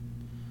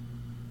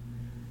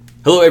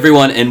Hello,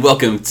 everyone, and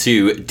welcome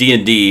to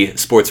D&D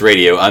Sports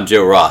Radio. I'm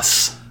Joe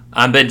Ross.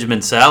 I'm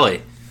Benjamin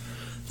Sally.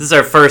 This is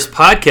our first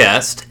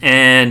podcast,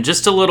 and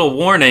just a little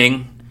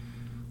warning,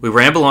 we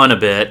ramble on a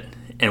bit,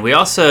 and we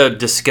also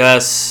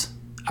discuss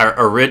our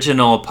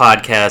original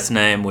podcast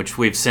name, which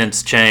we've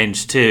since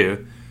changed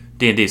to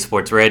D&D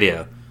Sports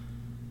Radio.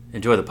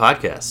 Enjoy the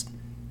podcast.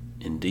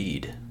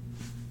 Indeed.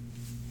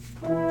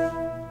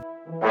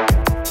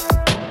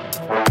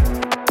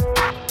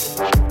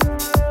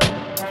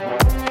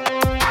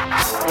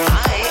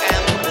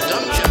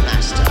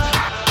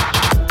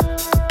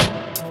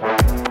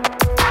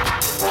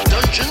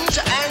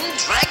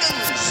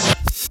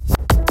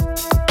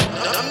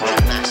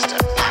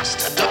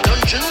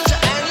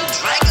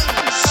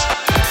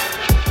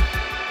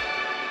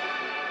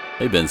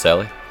 Hey, Ben,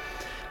 Sally.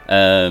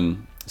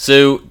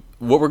 So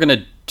what we're going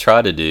to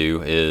try to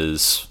do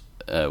is,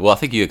 I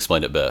think you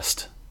explained it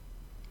best.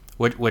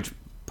 Which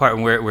part?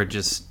 We're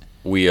just...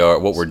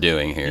 what we're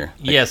doing here.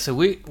 Yeah, so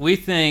we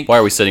think... Why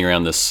are we sitting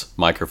around this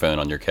microphone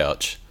on your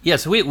couch? Yeah,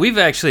 so we've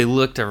actually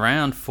looked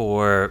around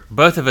for,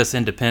 both of us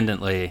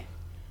independently,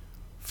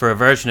 for a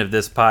version of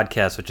this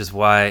podcast, which is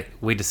why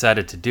we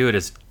decided to do it,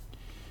 is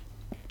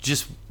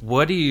just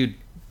what do you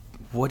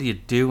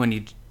do when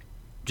you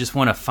just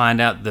want to find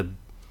out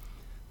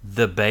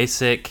the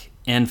basic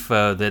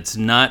info that's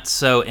not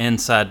so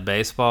inside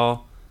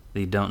baseball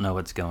that you don't know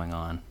what's going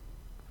on.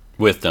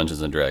 With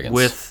Dungeons & Dragons.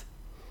 With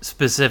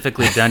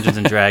specifically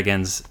Dungeons &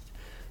 Dragons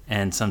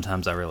and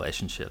sometimes our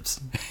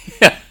relationships.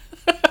 Yeah.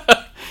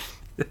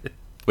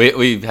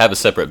 We have a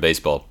separate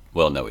baseball.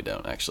 Well, no, we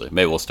don't, actually.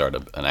 Maybe we'll start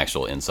an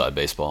actual inside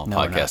baseball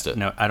podcast.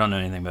 No, I don't know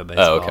anything about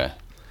baseball. Oh, okay.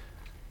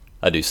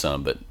 I do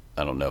some, but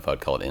I don't know if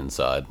I'd call it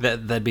inside.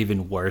 That'd be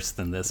even worse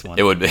than this one.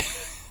 It would be.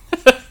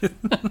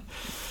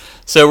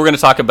 So we're going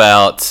to talk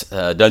about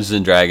Dungeons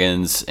 &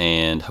 Dragons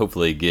and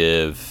hopefully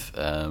give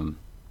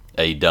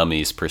a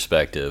dummy's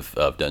perspective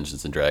of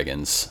Dungeons &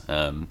 Dragons.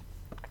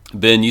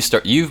 Ben,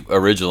 you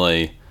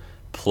originally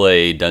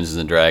played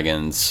Dungeons &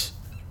 Dragons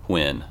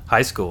when?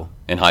 High school.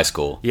 In high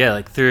school. Yeah,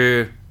 like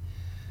through,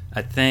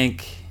 I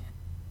think,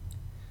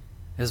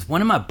 it was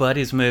one of my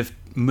buddies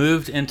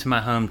moved into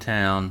my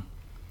hometown,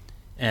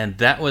 and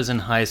that was in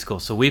high school.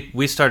 So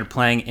we started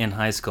playing in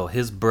high school.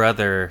 His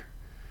brother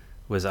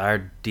was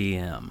our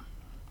DM.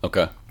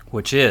 Okay.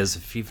 Which is,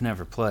 if you've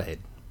never played,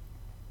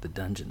 the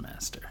Dungeon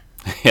Master.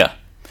 Yeah.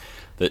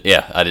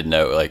 I didn't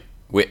know. I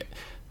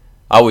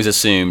always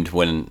assumed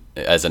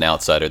as an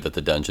outsider, that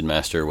the Dungeon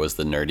Master was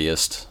the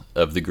nerdiest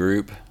of the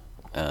group.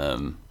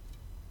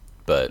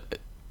 But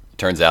it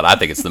turns out I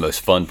think it's the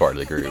most fun part of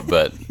the group.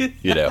 But,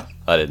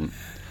 I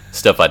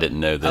didn't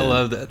know then. I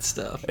love that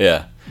stuff.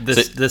 Yeah.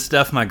 The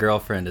stuff my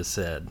girlfriend has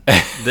said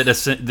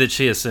that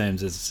she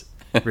assumes is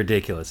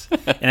ridiculous.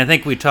 And I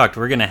think we talked,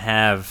 we're going to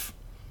have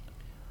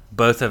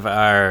both of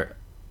our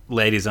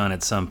ladies on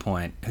at some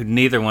point who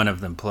neither one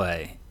of them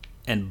play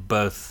and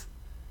both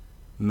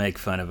make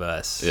fun of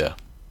us. Yeah.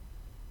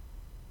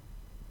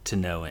 To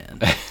no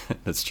end.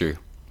 That's true.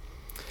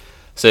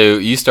 So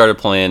you started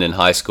playing in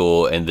high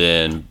school and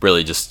then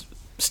really just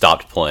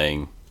stopped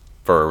playing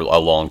for a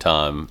long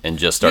time and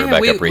just started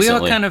back up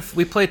recently.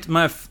 We played,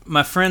 my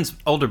friend's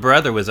older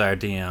brother was our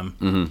DM.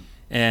 Mm-hmm.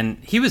 And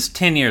he was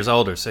 10 years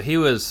older, so he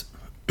was,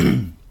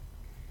 I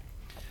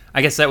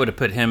guess that would have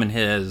put him in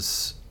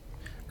his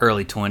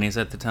early 20s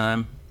at the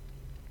time,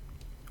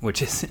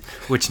 which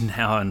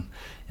now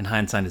in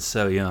hindsight is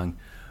so young.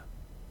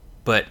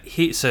 But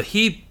he was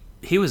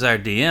our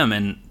DM,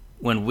 and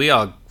when we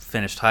all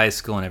finished high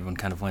school and everyone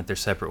kind of went their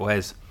separate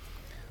ways,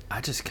 I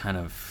just kind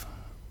of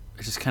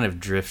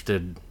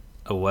drifted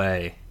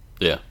away.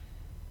 Yeah.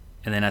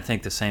 And then I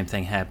think the same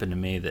thing happened to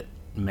me that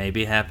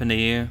maybe happened to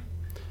you.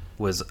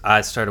 Was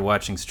I started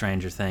watching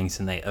Stranger Things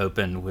and they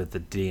opened with the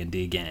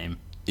D&D game.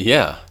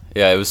 Yeah,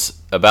 it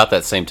was about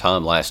that same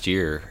time last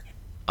year.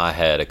 I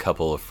had a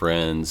couple of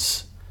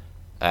friends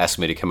ask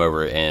me to come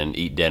over and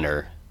eat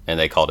dinner, and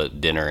they called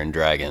it Dinner and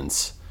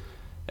Dragons.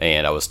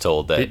 And I was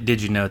told that...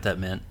 Did you know what that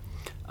meant?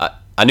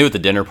 I knew what the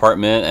dinner part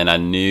meant, and I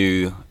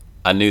knew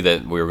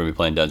that we were going to be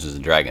playing Dungeons &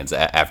 Dragons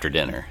after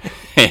dinner.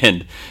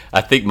 And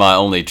I think my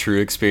only true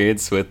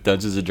experience with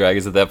Dungeons &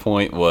 Dragons at that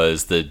point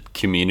was the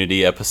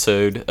Community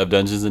episode of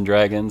Dungeons &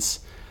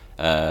 Dragons,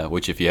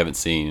 which, if you haven't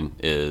seen,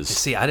 is...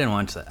 See, I didn't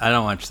watch that. I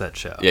don't watch that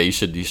show. Yeah, you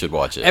should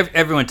watch it.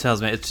 Everyone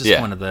tells me it's just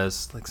one of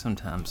those. Like,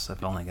 sometimes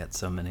I've only got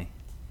so many.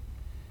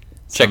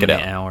 Check it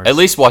out. Hours. At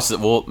least watch it.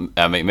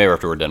 Maybe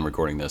after we're done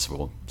recording this,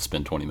 we'll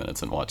spend 20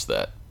 minutes and watch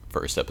that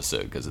first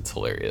episode because it's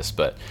hilarious.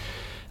 But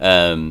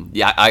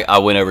I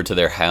went over to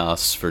their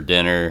house for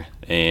dinner,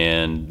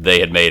 and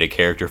they had made a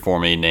character for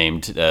me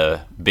named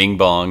Bing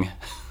Bong.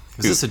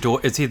 Is this a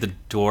dwarf? Is he the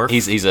dwarf?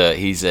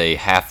 He's a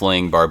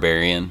halfling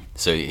barbarian.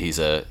 So he's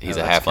a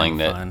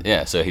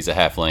halfling so he's a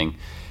halfling,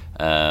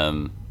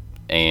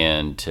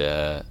 and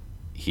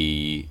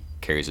he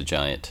carries a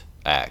giant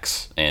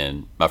axe.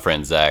 And my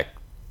friend Zach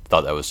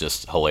thought that was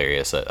just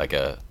hilarious, like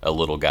a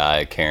little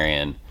guy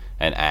carrying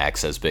an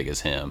axe as big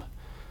as him.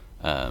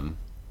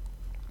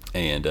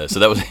 And so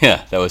that was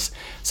that was.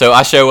 So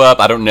I show up.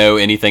 I don't know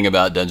anything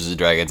about Dungeons and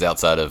Dragons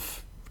outside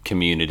of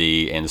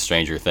Community and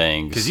Stranger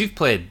Things. Because you've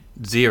played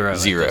zero at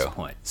this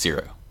point.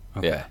 Zero.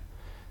 Okay. Yeah.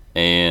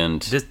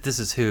 And This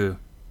is who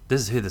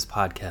this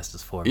podcast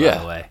is for. By yeah,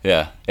 the way,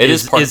 yeah,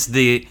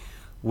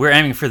 we're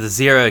aiming for the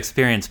zero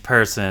experience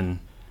person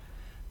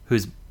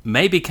who's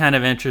maybe kind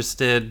of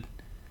interested,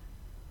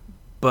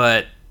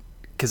 but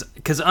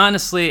because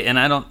honestly, and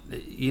I don't,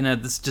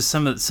 this just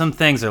some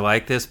things are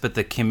like this, but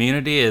the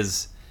community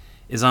is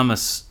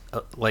almost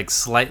like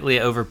slightly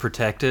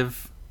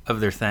overprotective of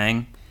their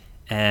thing,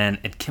 and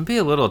it can be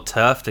a little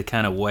tough to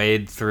kind of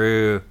wade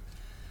through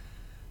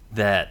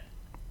that.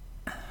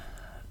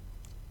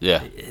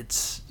 Yeah,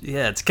 it's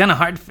kind of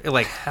hard.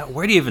 Like,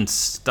 where do you even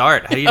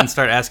start? How do you even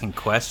start asking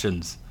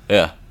questions?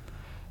 Yeah.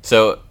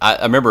 So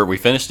I remember we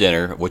finished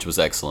dinner, which was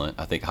excellent.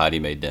 I think Heidi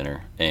made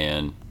dinner,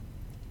 and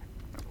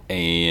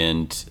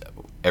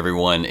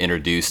everyone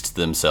introduced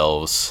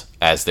themselves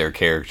as their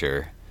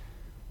character,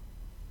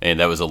 and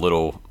that was a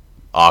little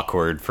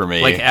awkward for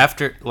me. Like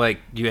after, like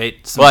you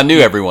ate. Well, I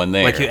knew everyone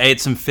there. Like you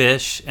ate some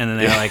fish, and then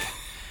they're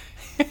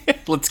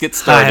like, "Let's get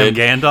started." Hi,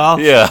 I'm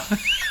Gandalf. Yeah.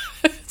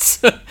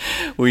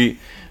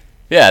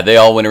 They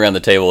all went around the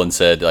table and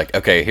said, like,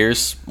 okay,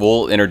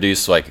 we'll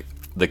introduce like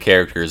the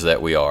characters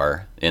that we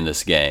are in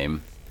this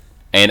game.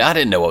 And I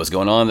didn't know what was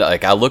going on.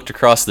 Like, I looked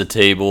across the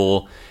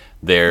table.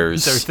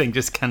 Is everything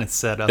just kind of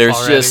set up There's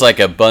already? just like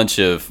a bunch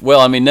of,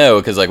 well, I mean, no,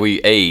 because like we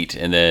ate,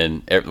 and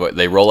then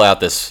they roll out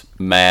this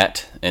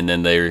mat, and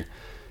then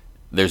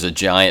there's a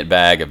giant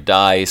bag of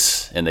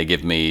dice, and they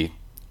give me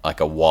like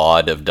a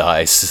wad of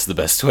dice is the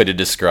best way to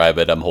describe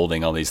it. I'm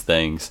holding all these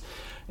things.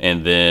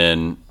 And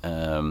then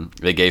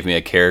they gave me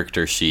a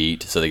character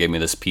sheet, so they gave me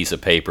this piece of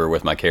paper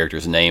with my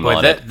character's name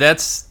on it.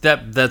 That's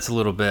a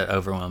little bit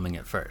overwhelming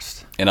at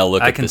first. And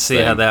I can see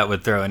how that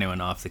would throw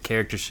anyone off. The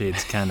character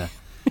sheet's kind of,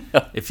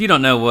 if you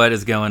don't know what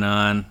is going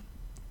on,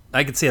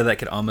 I could see how that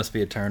could almost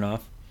be a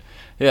turnoff.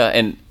 Yeah,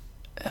 and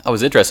I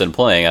was interested in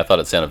playing. I thought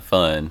it sounded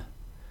fun,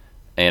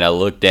 and I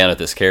looked down at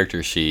this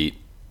character sheet,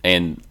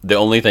 and the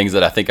only things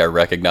that I think I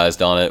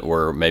recognized on it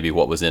were maybe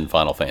what was in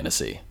Final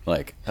Fantasy.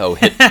 Like,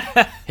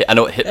 I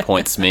know what hit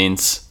points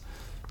means.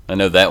 I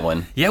know that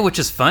one. Yeah, which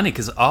is funny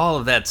because all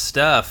of that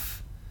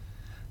stuff,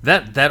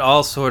 that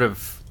all sort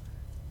of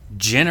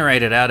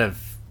generated out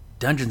of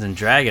Dungeons and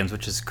Dragons,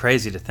 which is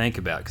crazy to think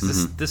about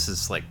because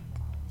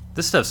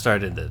this stuff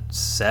started in the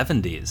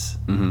 70s.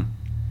 Mm-hmm.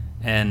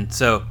 And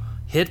so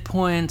hit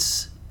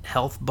points,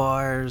 health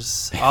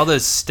bars, all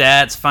those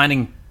stats,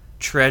 finding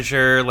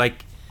treasure,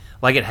 like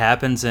it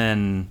happens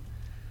in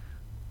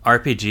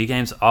RPG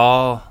games,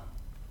 all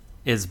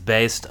is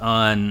based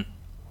on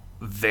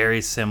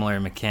very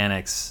similar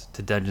mechanics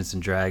to Dungeons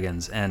and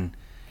Dragons and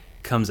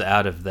comes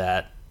out of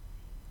that,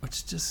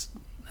 which just,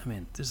 I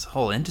mean, there's a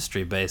whole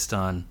industry based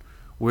on,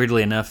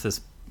 weirdly enough,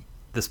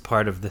 this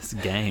part of this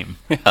game.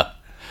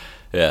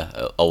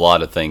 Yeah, a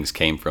lot of things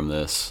came from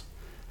this.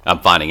 I'm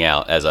finding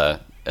out as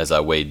I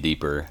wade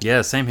deeper.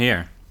 Yeah, same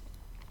here.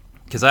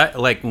 Because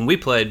when we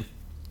played,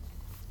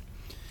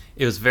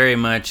 it was very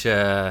much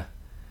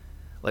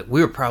like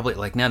we were probably,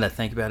 like, now that I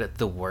think about it,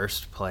 the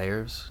worst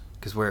players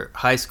because we're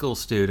high school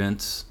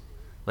students,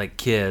 like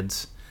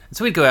kids. And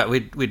so we'd go out,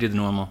 we'd do the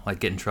normal, like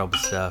get in trouble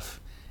stuff,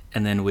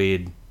 and then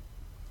we'd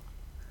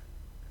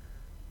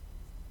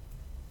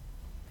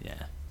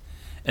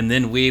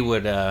we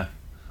would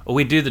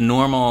we'd do the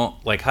normal,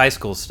 like, high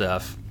school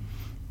stuff.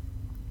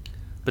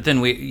 But then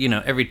we,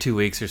 every 2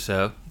 weeks or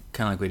so,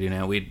 kind of like we do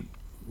now,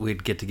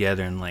 we'd get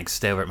together and like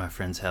stay over at my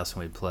friend's house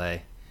and we'd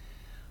play.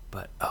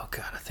 But, oh,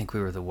 God, I think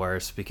we were the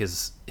worst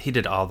because he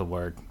did all the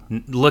work.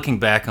 Looking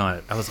back on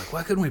it, I was like,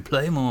 why couldn't we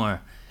play more?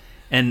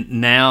 And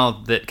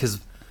now that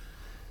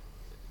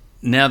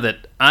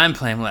I'm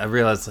playing, I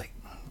realize, like,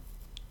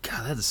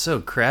 God, that is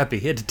so crappy.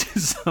 He had to do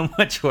so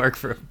much work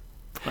for a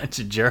bunch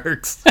of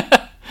jerks.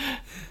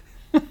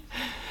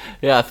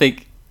 Yeah, I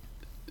think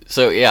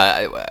so.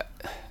 Yeah,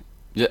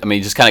 I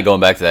mean, just kind of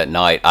going back to that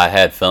night, I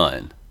had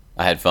fun,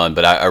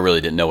 but I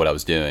really didn't know what I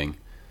was doing,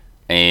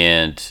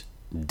 and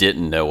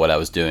didn't know what I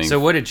was doing. So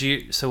what did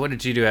you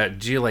do?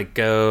 Did you like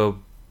go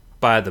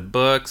buy the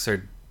books, or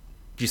did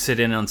you sit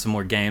in on some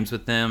more games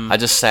with them? I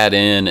just sat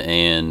in,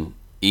 and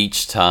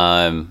each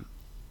time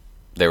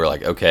they were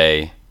like,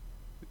 "Okay,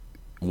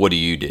 what do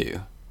you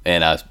do?"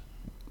 And I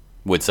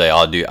would say,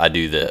 I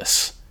do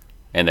this.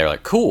 And they're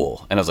like,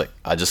 cool. And I was like,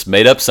 I just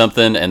made up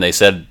something. And they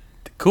said,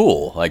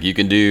 cool. Like, you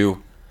can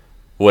do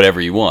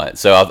whatever you want.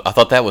 So I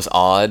thought that was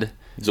odd.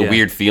 It's a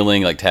weird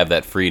feeling, like, to have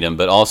that freedom.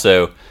 But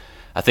also,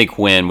 I think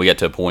when we got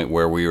to a point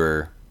where we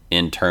were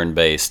in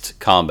turn-based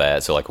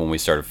combat, so like when we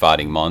started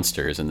fighting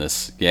monsters in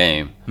this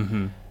game,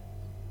 I'm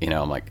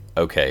like,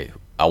 okay,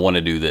 I want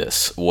to do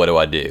this. What do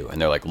I do?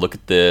 And they're like, look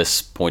at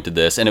this, point to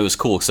this. And it was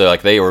cool. So,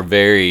 like, they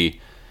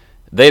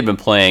had been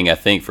playing, I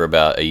think, for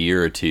about a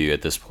year or two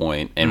at this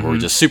point, and were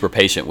just super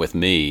patient with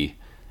me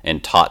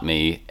and taught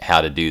me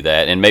how to do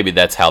that. And maybe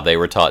that's how they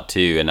were taught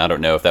too, and I don't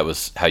know if that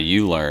was how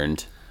you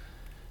learned.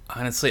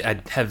 Honestly,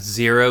 I have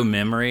zero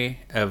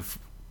memory of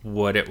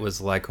what it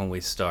was like when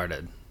we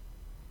started.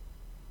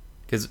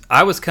 Because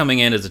I was coming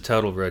in as a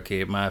total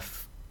rookie.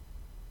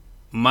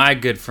 My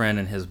good friend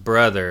and his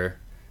brother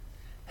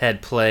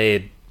had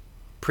played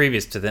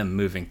previous to them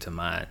moving to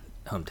my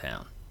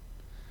hometown.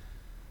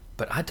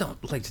 But I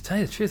don't, like, to tell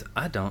you the truth,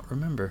 I don't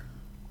remember.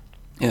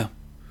 Yeah.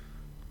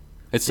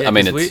 I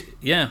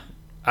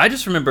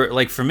just remember,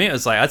 like, for me, it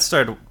was like, I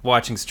started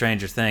watching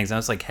Stranger Things, and I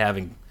was, like,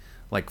 having,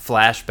 like,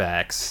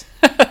 flashbacks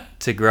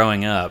to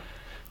growing up.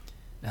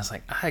 And I was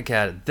like, I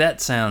got it. That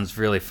sounds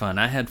really fun.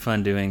 I had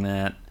fun doing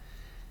that.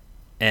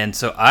 And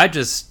so I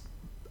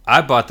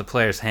bought the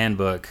player's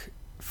handbook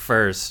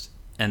first,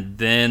 and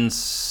then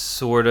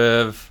sort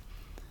of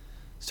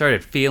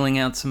started feeling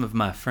out some of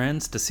my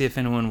friends to see if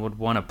anyone would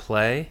want to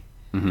play.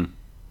 Mm-hmm.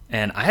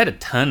 And I had a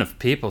ton of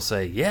people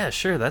say, yeah,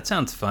 sure, that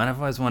sounds fun. I've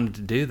always wanted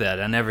to do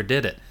that. I never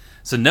did it.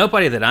 So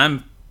nobody that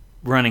I'm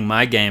running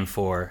my game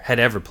for had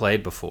ever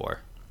played before.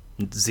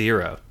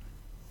 Zero.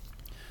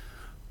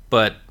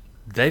 But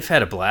they've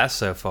had a blast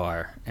so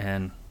far,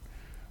 and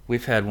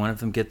we've had one of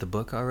them get the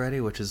book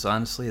already, which is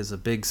honestly as a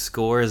big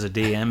score as a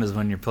DM is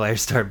when your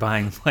players start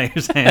buying the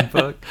player's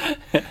handbook.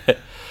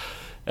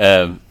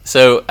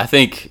 So I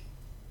think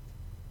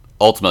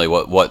ultimately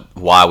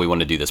why we want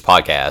to do this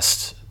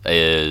podcast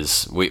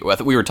is we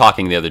were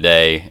talking the other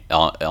day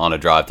on a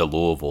drive to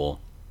Louisville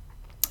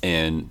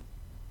and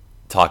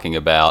talking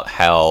about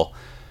how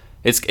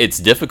it's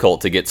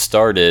difficult to get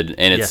started,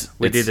 and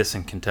we do this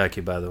in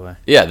Kentucky, by the way.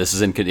 Yeah, this is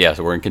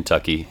so we're in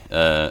Kentucky,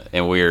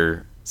 and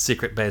we're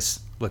secret base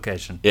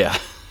location. Yeah,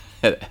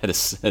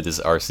 it is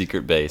our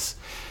secret base.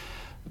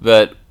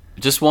 But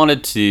just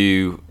wanted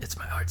to. It's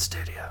my art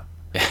studio.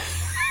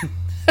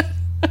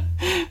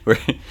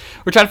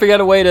 We're trying to figure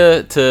out a way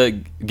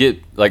to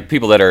get like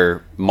people that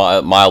are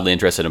mildly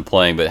interested in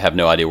playing but have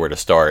no idea where to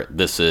start.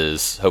 This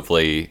is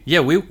hopefully. Yeah,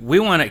 we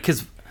want to,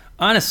 because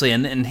honestly,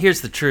 and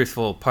here's the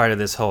truthful part of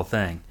this whole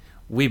thing: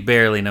 we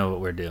barely know what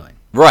we're doing.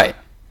 Right.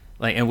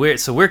 Like, and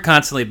we're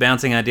constantly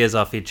bouncing ideas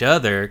off each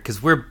other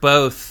because we're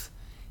both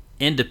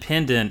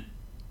independent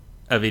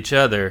of each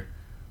other,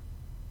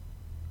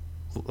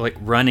 like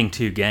running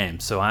 2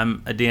 games. So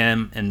I'm a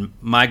DM and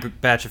my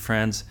batch of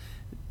friends.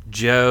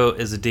 Joe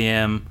is a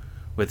DM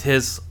with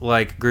his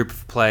like group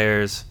of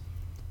players,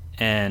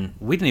 and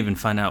we didn't even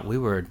find out we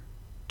were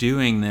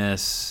doing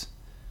this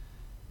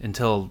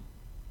until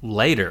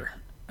later.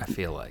 I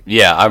feel like.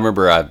 Yeah, I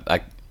remember.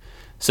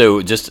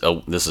 So just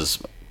this is,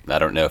 I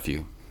don't know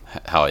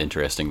how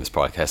interesting this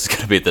podcast is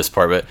going to be at this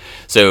part, but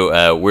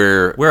so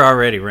we're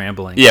already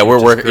rambling. Yeah,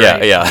 we're working.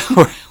 Yeah.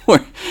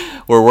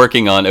 we're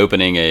working on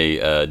opening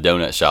a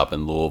donut shop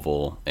in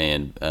Louisville,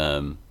 and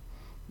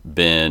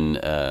Ben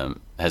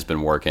has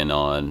been working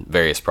on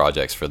various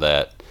projects for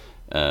that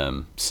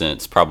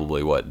since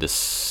probably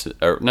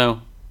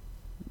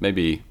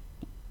maybe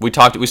we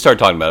started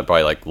talking about it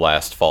probably like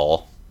last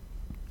fall.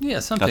 Yeah,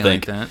 something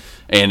like that.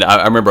 And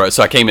I remember,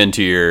 so I came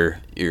into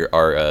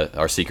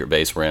our secret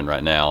base we're in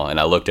right now, and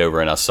I looked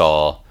over and I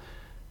saw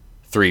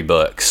 3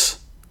 books.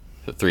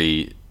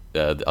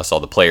 I saw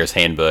the Player's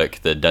Handbook,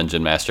 the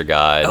Dungeon Master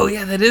Guide. Oh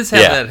yeah, that is how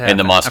that happened. And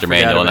the Monster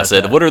Manual, and I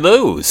said, "What are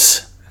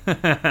those?"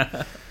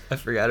 I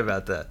forgot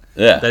about that.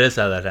 Yeah, that is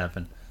how that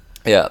happened.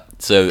 Yeah.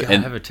 So God, I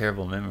have a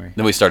terrible memory.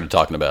 Then we started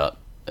talking about.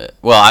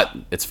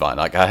 It's fine.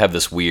 Like I have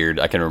this weird.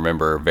 I can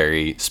remember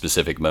very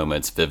specific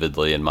moments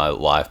vividly in my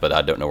life, but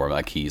I don't know where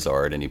my keys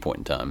are at any point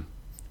in time.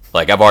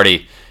 Like I've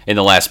already in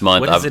the last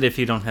month. What is it if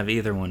you don't have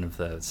either one of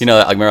those? You know,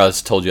 I remember I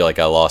told you like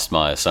I lost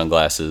my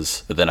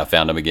sunglasses, but then I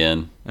found them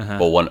again. Uh-huh.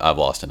 Well, one I've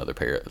lost another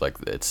pair. Like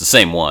it's the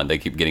same one. They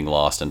keep getting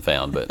lost and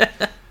found, but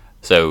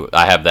so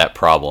I have that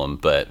problem.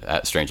 But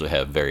I strangely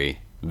have very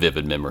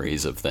vivid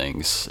memories of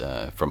things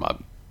from my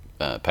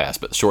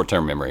past. But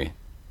short-term memory,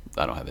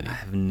 I don't have any. I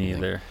have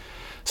neither. Anything.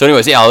 So,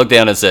 anyways, I looked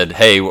down and said,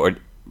 "Hey,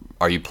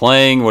 are you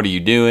playing? What are you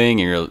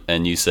doing?"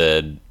 And you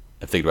said,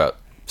 "I'm thinking about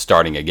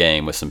starting a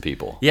game with some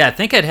people." Yeah, I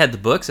think I'd had the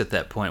books at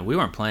that point. We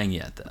weren't playing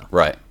yet, though.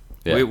 Right.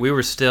 Yeah. We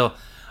were still.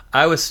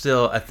 I was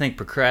still, I think,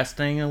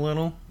 procrastinating a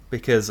little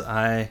because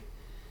I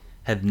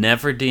had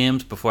never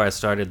DM'd before I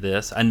started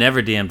this. I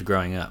never DM'd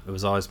growing up. It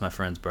was always my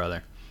friend's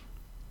brother.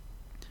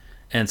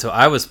 And so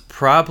I was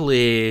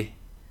probably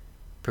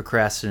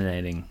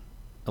procrastinating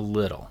a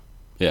little.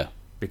 Yeah.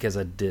 Because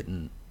I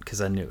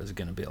knew it was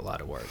going to be a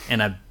lot of work.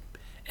 And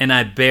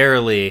I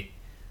barely,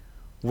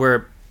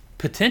 where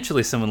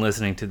potentially someone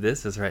listening to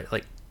this is right,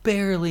 like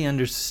barely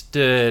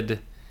understood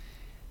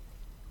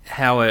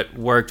how it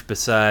worked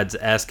besides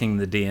asking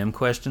the DM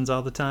questions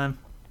all the time.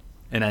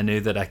 And I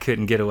knew that I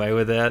couldn't get away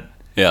with that.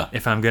 Yeah.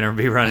 If I'm going to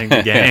be running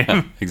the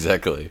game.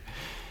 Exactly.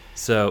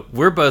 So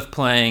we're both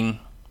playing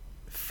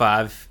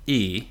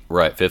 5E.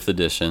 Right, 5th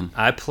edition.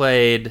 I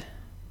played...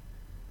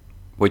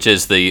 Which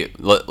is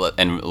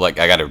and like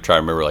I got to try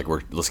to remember, like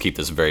let's keep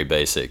this very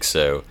basic.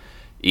 So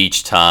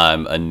each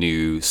time a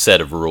new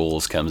set of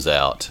rules comes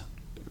out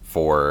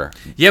for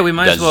we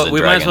might as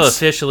well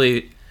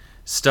officially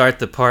start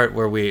the part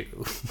where we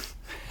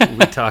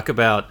talk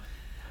about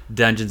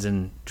Dungeons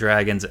and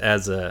Dragons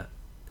as an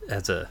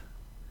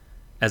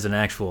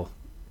actual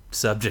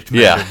subject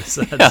matter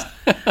besides The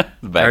our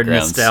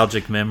backgrounds.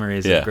 nostalgic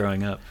memories Yeah. of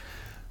growing up.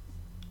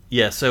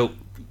 Yeah, so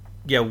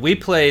we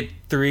played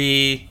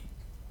 3.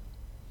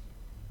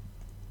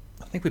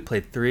 I think we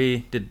played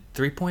 3. Did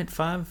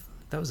 3.5?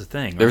 That was a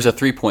thing. There was a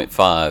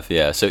 3.5,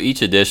 yeah. So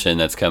each edition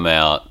that's come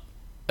out,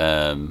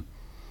 and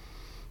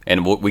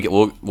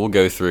we'll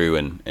go through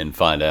and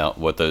find out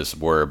what those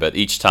were. But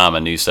each time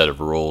a new set of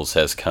rules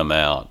has come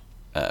out,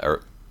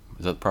 or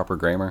is that proper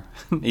grammar?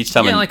 Each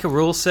time, like a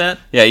rule set.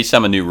 Yeah, each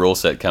time a new rule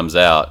set comes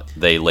out,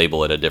 they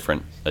label it a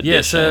different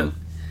edition. Yeah,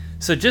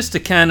 so just to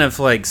kind of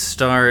like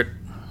start,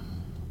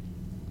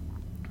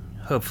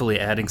 hopefully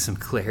adding some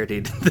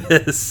clarity to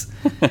this,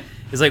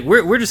 is like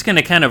we're just going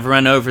to kind of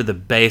run over the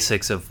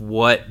basics of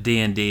what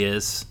D&D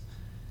is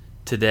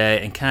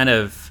today and kind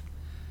of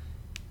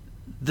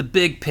the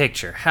big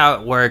picture, how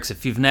it works.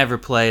 If you've never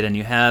played and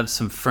you have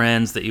some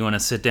friends that you want to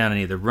sit down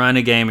and either run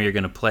a game or you're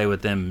going to play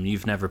with them and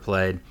you've never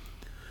played,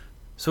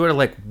 sort of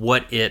like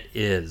what it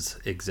is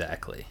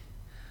exactly.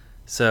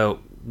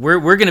 So we're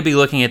going to be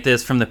looking at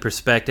this from the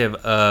perspective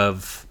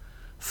of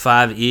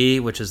 5e,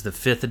 which is the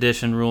 5th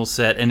edition rule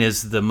set and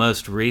is the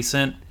most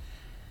recent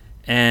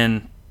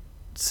and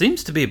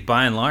seems to be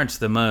by and large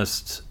the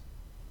most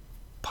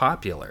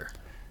popular.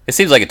 It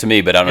seems like it to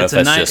me, but I don't know if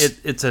that's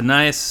just... It's a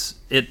nice...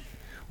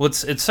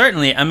 It's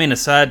certainly... I mean,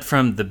 aside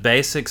from the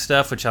basic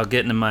stuff, which I'll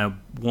get into my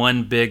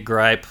one big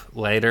gripe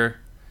later,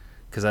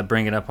 because I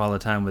bring it up all the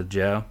time with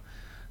Joe.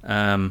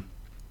 The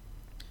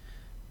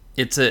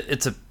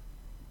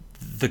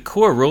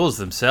core rules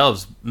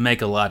themselves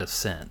make a lot of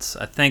sense.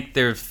 I think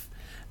there've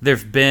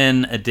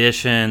been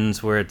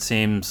editions where it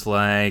seems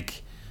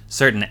like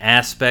certain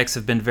aspects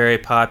have been very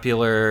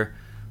popular,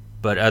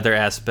 but other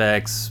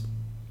aspects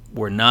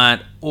were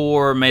not,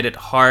 or made it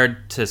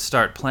hard to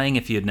start playing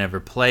if you had never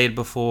played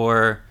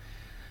before.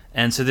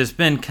 And so there's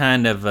been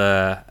kind of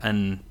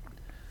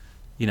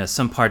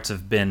some parts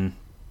have been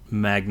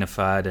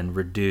magnified and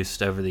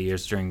reduced over the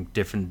years during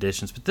different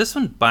editions, but this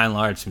one by and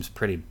large seems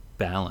pretty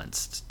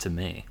balanced to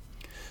me.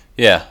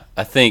 Yeah,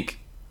 I think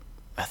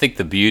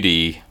the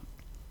beauty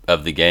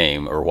of the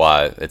game, or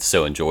why it's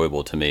so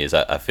enjoyable to me, is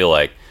I feel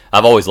like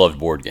I've always loved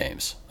board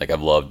games. Like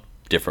I've loved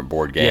different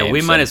board games. Yeah,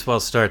 we might as well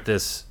start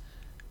this,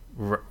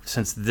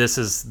 since this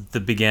is the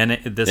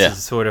beginning. This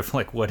is sort of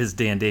like, what is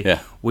D&D? Yeah.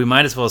 We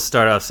might as well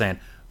start off saying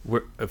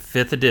we're a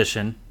 5th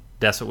edition.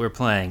 That's what we're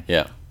playing.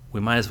 Yeah. We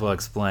might as well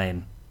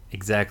explain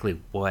exactly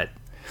what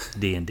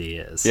D&D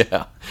is.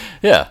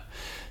 Yeah.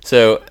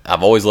 So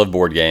I've always loved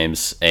board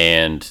games,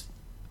 and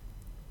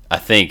I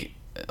think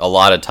a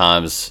lot of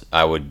times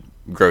I would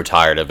grow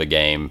tired of a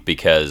game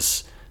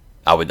because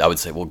I would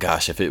say, well,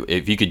 gosh, if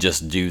you could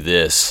just do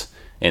this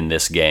in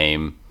this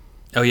game,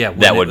 oh yeah,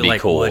 that would be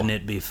cool. Wouldn't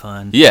it be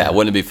fun? Yeah,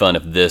 wouldn't it be fun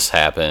if this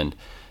happened?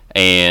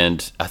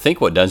 And I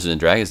think what Dungeons and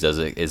Dragons does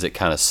is it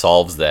kind of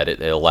solves that.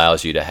 It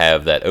allows you to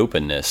have that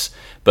openness,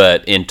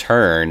 but in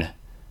turn,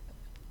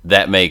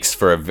 that makes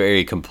for a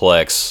very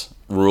complex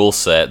rule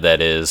set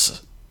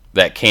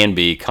that can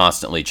be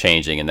constantly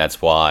changing, and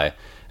that's why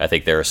I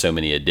think there are so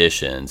many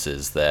additions.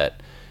 Is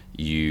that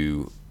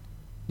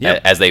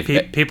as they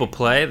people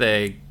play,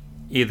 they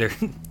either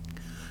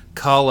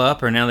call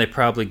up or now they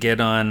probably get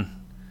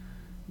on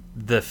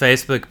the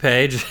Facebook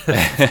page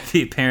of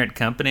the parent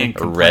company and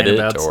complain Reddit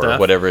about or stuff.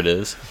 whatever it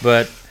is.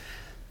 But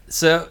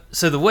so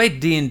the way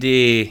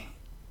D&D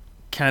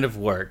kind of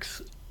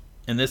works,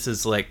 and this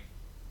is like,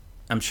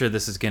 I'm sure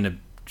this is going to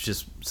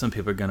just, some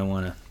people are going to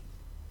want to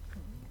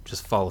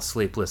just fall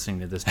asleep listening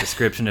to this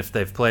description if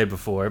they've played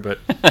before. But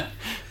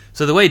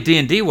so the way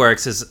D&D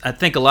works is, I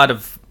think a lot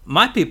of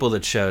my people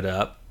that showed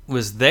up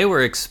was they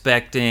were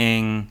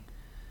expecting,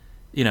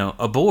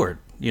 a board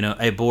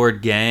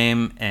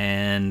game,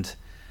 and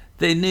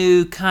they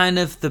knew kind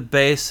of the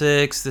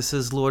basics. This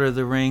is Lord of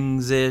the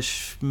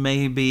Rings-ish,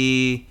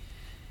 maybe,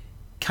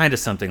 kind of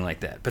something like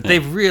that. But they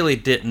really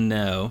didn't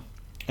know.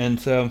 And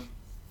so,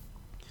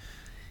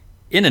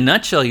 in a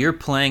nutshell, you're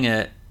telling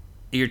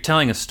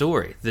a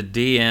story. The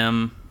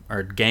DM,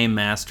 or game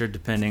master,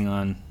 depending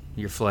on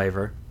your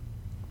flavor,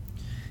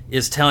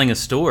 is telling a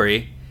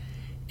story,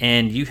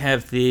 and you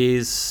have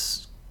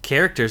these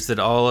characters that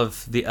all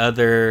of the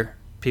other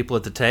people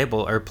at the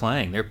table are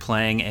playing. They're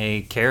playing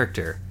a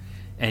character,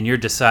 and you're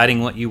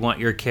deciding what you want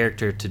your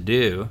character to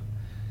do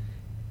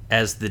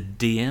as the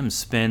DM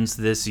spins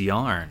this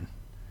yarn.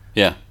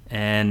 Yeah.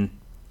 And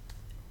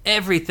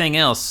everything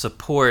else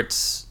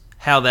supports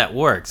how that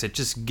works. It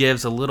just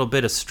gives a little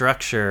bit of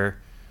structure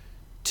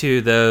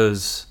to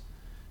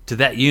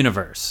that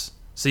universe.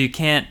 So you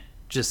can't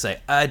just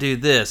say, I do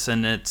this,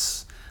 and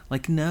it's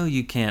like, no,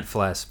 you can't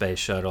fly a space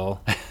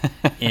shuttle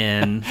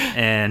in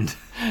and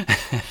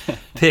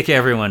pick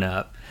everyone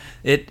up.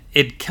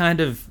 It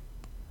kind of,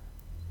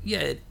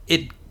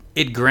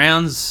 it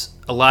grounds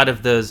a lot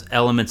of those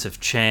elements of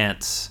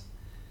chance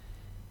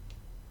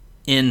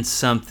in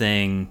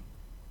something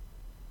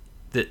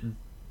that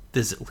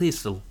is at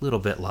least a little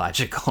bit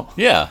logical.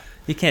 Yeah.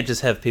 You can't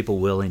just have people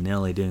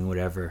willy-nilly doing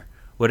whatever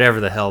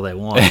the hell they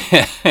want.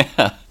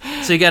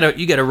 So you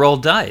gotta roll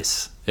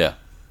dice.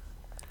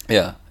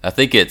 Yeah. I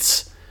think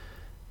it's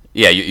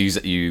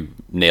you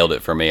nailed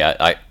it for me.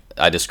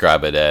 I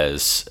describe it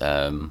as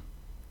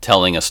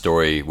telling a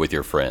story with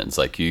your friends.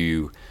 Like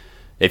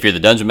if you're the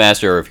dungeon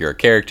master or if you're a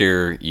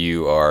character,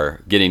 you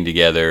are getting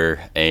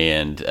together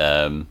and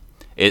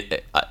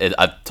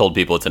I've told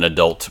people it's an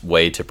adult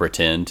way to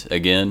pretend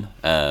again.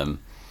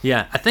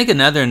 Yeah, I think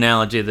another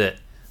analogy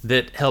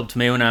that helped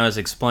me when I was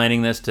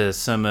explaining this to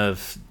some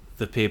of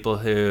the people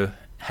who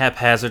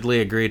haphazardly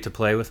agreed to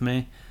play with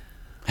me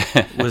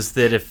was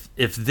that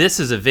if this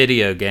is a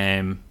video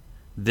game,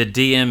 the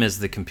DM is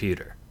the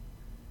computer.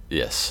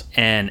 Yes.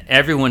 And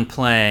everyone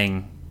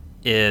playing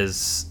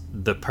is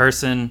the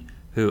person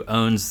who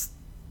owns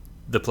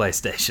the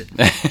PlayStation.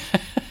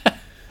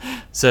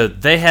 So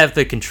they have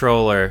the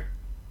controller,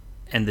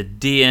 and the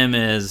DM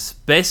is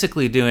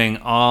basically doing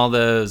all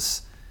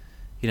those,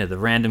 the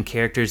random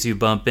characters you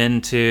bump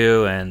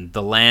into and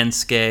the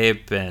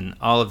landscape and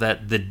all of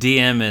that. The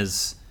DM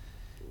is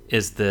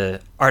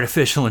the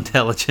artificial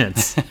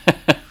intelligence,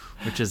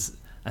 which is,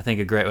 I think,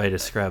 a great way to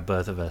describe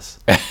both of us.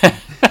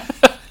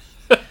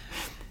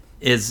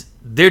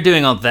 They're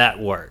doing all that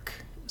work.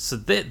 So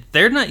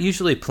they're not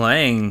usually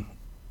playing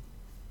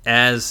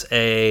as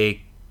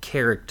a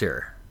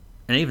character.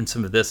 And even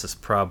some of this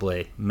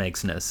probably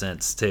makes no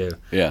sense too.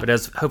 Yeah. But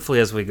hopefully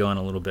as we go on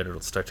a little bit, it'll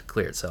start to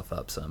clear itself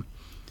up some.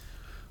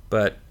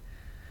 But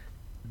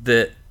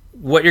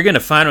what you're going to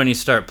find when you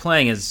start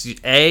playing is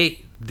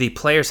the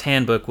player's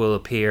handbook will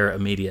appear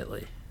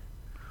immediately.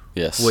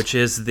 Yes. Which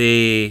is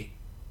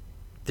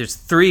there's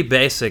 3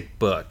 basic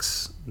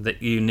books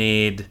that you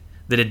need,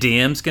 that a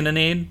DM's going to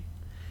need,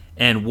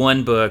 and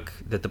 1 book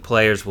that the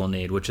players will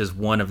need, which is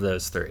one of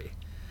those 3.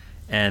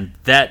 And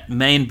that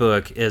main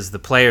book is the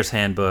player's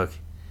handbook,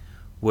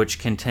 which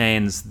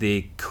contains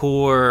the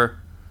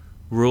core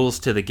rules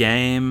to the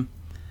game,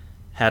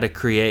 how to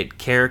create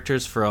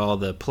characters for all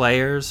the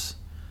players,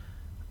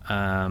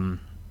 a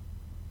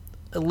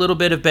little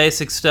bit of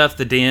basic stuff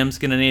the DM's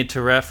going to need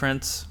to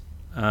reference.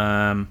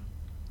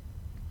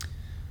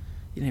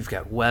 You've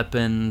got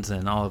weapons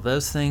and all of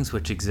those things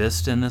which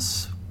exist in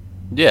this,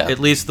 at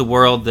least the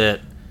world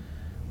that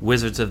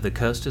Wizards of the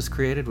Coast has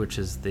created, which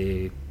is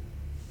the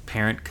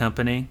parent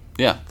company.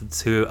 Yeah,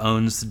 that's who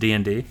owns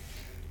D&D.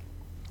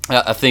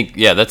 I think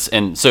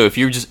and so if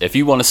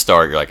you want to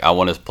start, you're like, I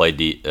want to play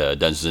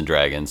Dungeons and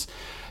Dragons.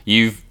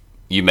 You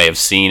may have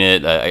seen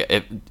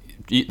it.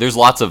 There's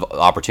lots of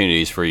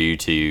opportunities for you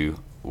to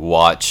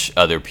watch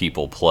other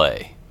people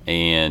play,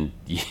 and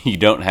you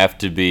don't have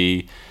to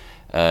be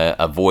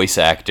a voice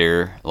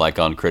actor like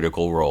on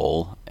Critical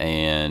Role,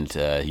 and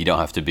you don't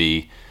have to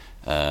be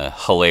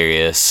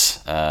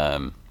hilarious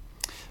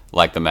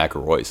like the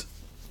McElroys.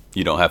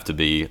 You don't have to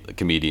be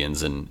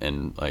comedians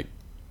and like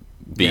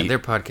be. Yeah, their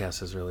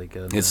podcast is really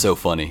good. It's so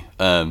funny.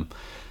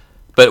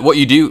 But all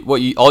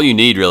you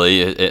need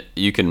really,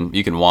 you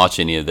can watch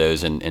any of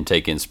those and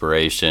take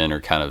inspiration or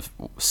kind of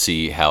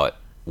see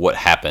what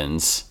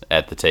happens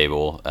at the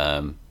table.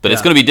 But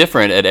it's going to be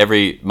different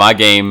at my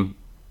game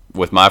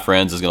with my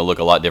friends is going to look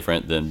a lot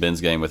different than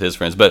Ben's game with his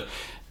friends. But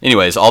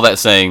anyways, all that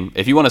saying,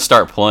 if you want to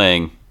start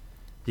playing,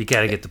 you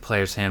got to get the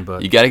player's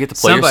handbook. You got to get the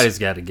Somebody's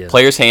got to get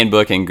player's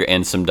handbook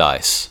and some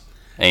dice.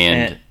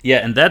 And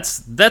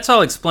that's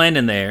all explained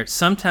in there.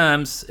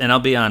 Sometimes, and I'll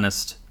be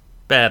honest,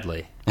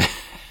 badly.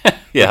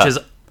 Yeah. Which is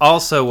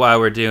also why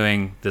we're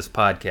doing this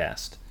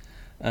podcast.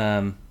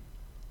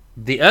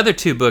 The other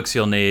 2 books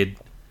you'll need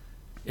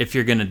if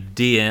you're going to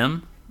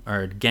DM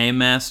or Game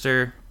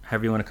Master,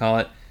 however you want to call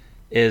it,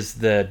 is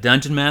the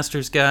Dungeon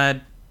Master's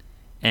Guide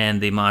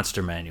and the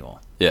Monster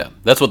Manual. Yeah,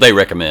 that's what they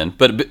recommend.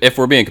 But if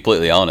we're being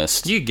completely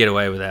honest, you could get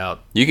away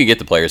without. You can get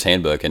the player's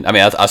handbook, and I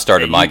mean, I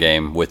started my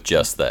game with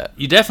just that.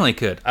 You definitely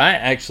could. I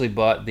actually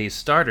bought the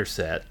starter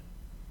set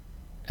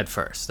at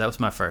first. That was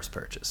my first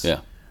purchase. Yeah,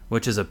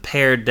 which is a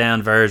pared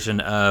down version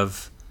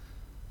of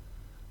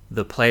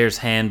the player's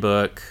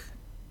handbook.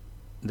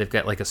 They've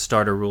got like a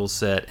starter rule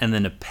set, and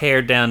then a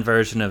pared down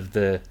version of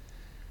the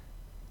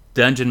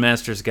Dungeon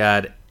Master's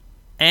Guide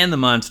and the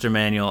Monster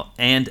Manual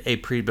and a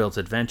pre-built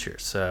adventure.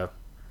 So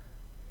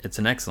it's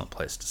an excellent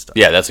place to start.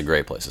 Yeah, that's a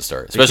great place to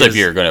start, especially if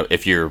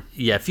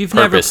you've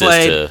never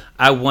played.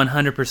 I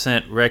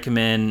 100%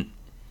 recommend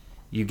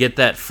you get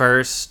that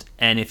first,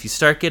 and if you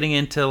start getting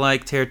into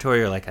like territory,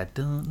 you're like, I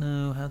don't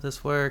know how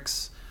this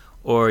works,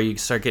 or you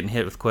start getting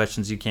hit with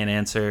questions you can't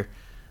answer,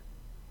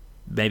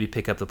 maybe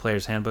pick up the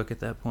player's handbook at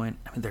that point.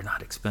 I mean, they're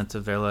not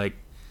expensive. They're like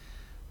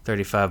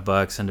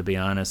 $35, and to be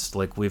honest,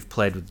 like we've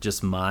played with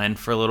just mine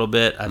for a little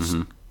bit.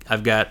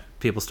 I've got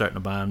people starting to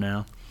buy them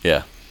now.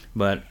 Yeah,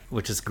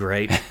 which is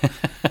great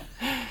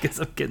because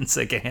I'm getting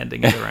sick of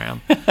handing it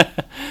around.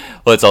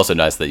 Well, it's also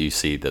nice that you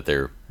see that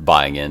they're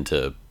buying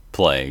into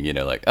playing.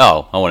 Like,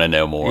 oh, I want to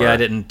know more. Yeah, I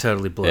didn't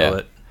totally blow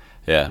it.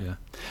 Yeah.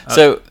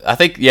 So I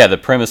think the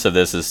premise of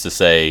this is to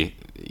say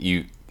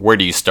where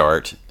do you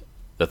start?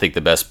 I think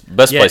the best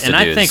place to do is. And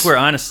I think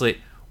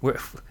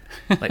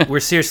we're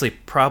seriously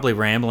probably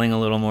rambling a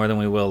little more than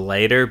we will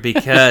later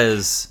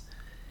because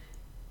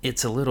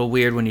it's a little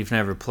weird when you've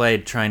never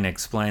played trying to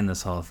explain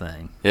this whole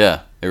thing.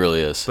 Yeah, it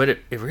really is. But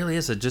it really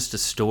is just a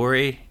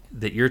story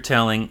that you're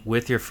telling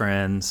with your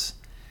friends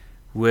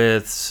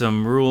with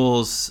some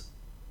rules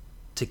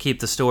to keep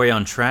the story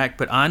on track.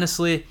 But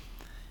honestly,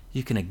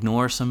 you can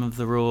ignore some of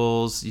the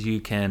rules. You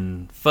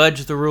can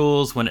fudge the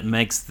rules when it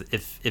makes,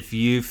 if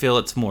you feel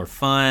it's more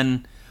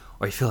fun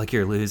or you feel like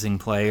you're losing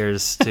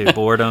players to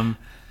boredom.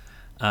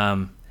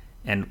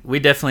 And we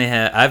definitely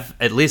have,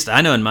 at least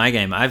I know in my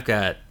game, I've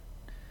got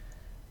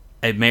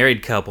a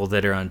married couple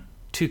that are on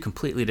two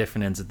completely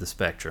different ends of the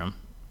spectrum.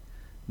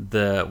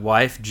 The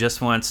wife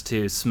just wants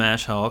to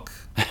smash Hulk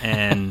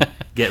and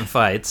get in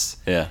fights.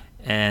 Yeah.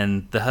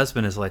 And the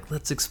husband is like,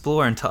 let's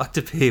explore and talk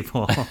to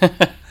people.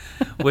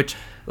 Which,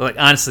 like,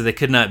 honestly, they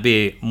could not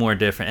be more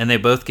different. And they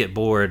both get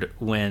bored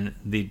when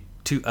the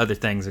two other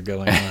things are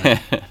going on.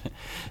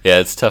 Yeah,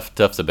 it's tough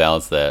to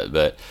balance that.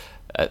 But,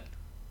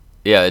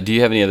 yeah, do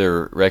you have any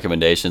other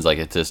recommendations? Like,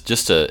 it's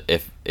just to,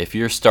 if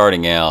you're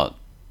starting out,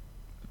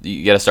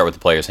 you got to start with the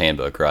player's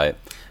handbook, right?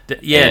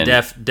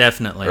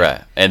 Definitely.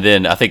 Right. And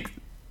then I think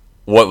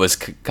what was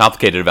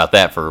complicated about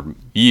that for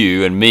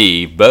you and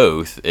me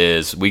both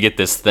is we get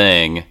this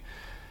thing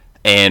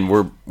and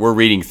we're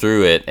reading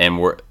through it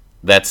and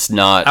that's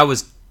not. I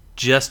was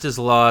just as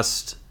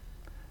lost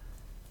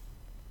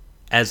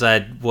as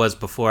I was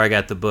before I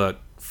got the book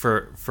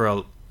for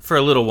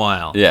a little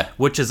while. Yeah.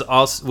 Which is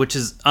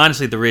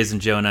honestly the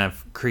reason Joe and I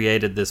have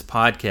created this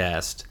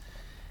podcast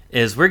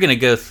is we're going to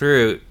go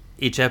through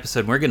each episode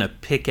and we're going to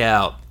pick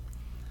out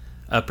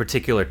a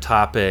particular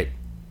topic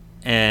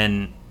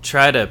and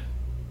try to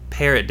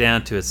pare it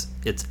down to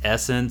its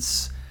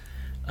essence.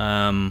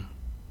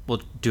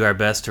 We'll do our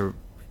best to,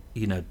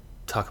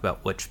 talk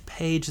about which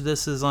page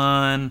this is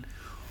on,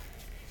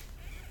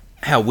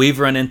 how we've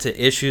run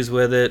into issues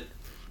with it.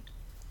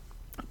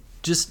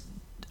 Just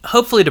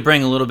hopefully to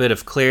bring a little bit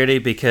of clarity,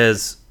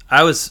 because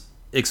I was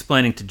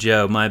explaining to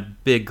Joe my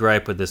big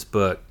gripe with this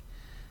book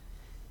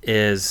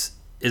is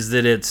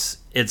that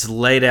it's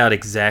laid out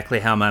exactly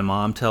how my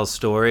mom tells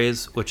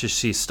stories, which is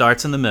she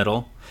starts in the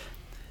middle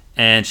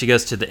and she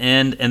goes to the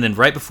end, and then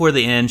right before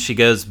the end she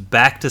goes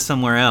back to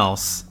somewhere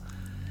else,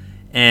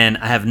 and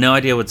I have no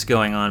idea what's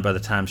going on by the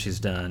time she's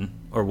done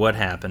or what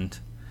happened.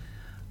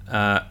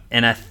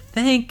 And I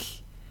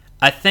think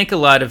a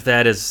lot of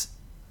that is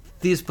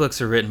these books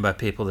are written by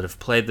people that have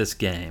played this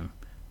game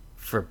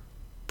for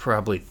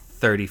probably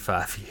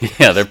 35 years.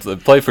 Yeah, they're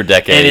played for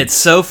decades. And it's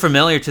so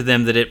familiar to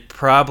them that it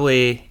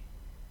probably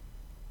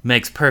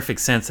makes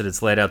perfect sense that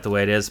it's laid out the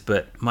way it is.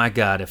 But my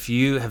God, if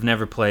you have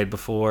never played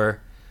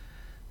before,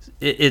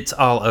 it's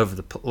all over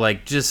the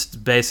like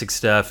just basic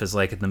stuff is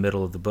like in the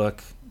middle of the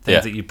book.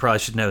 Things that you probably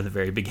should know at the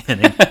very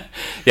beginning.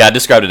 Yeah, I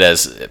described it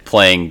as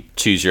playing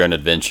Choose Your Own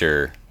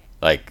Adventure.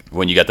 Like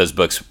when you got those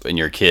books when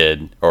you're a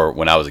kid, or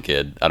when I was a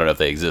kid. I don't know if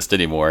they exist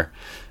anymore.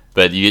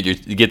 But you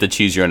get the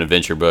Choose Your Own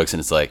Adventure books,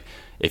 and it's like,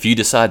 if you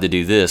decide to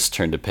do this,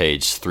 turn to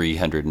page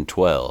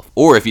 312.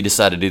 Or if you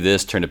decide to do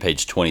this, turn to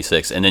page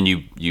 26. And then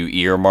you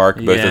earmark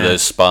both of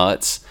those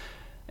spots,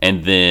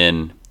 and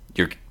then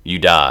you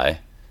die,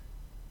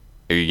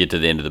 or you get to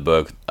the end of the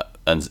book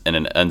in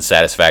an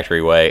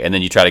unsatisfactory way, and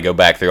then you try to go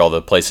back through all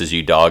the places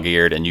you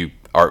dog-eared, and you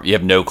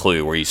have no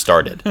clue where you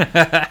started.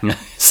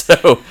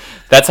 So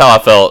that's how I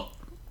felt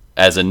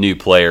as a new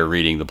player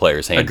reading the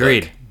player's handbook.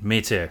 Agreed.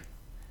 Me too.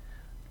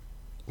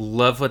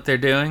 Love what they're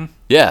doing.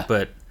 Yeah.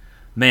 But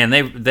man,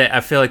 they I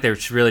feel like they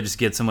should really just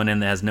get someone in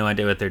that has no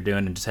idea what they're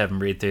doing and just have them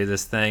read through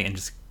this thing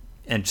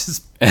and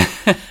just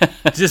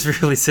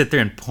just really sit there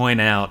and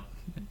point out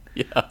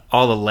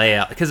all the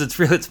layout, because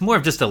it's more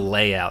of just a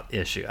layout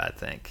issue, I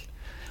think.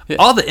 Yeah.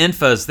 All the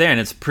info's there and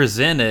it's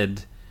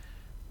presented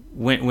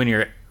when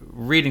you're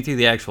reading through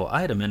the actual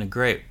item in a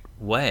great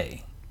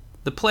way.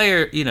 The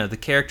player, the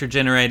character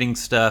generating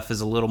stuff is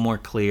a little more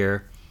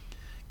clear,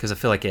 because I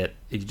feel like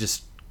you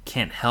just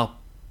can't help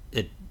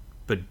it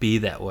but be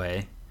that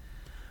way.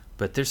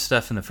 But there's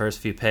stuff in the first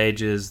few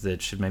pages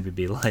that should maybe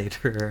be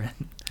later.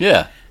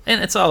 Yeah.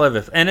 And it's all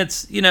over. And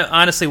it's,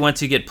 honestly,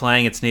 once you get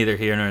playing, it's neither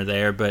here nor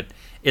there. But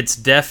it's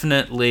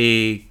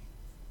definitely,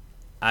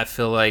 I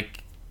feel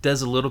like,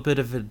 does a little bit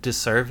of a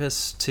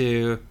disservice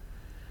to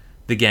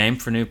the game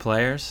for new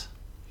players.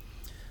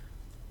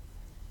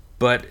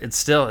 But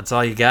it's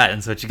all you got, and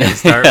it's what you got to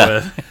start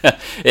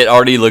with. It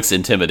already looks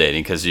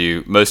intimidating, because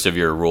most of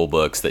your rule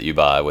books that you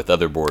buy with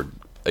other board,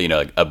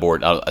 a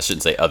board. I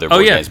shouldn't say other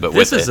board games, but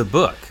this is a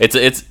book.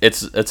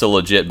 It's a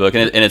legit book,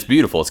 and it's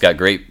beautiful. It's got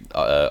great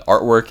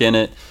artwork in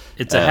it.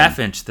 It's a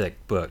half-inch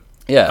thick book.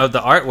 Yeah. Oh,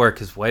 the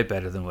artwork is way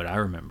better than what I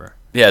remember.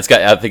 Yeah,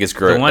 I think it's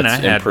great. The one it's I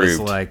had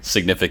improved was like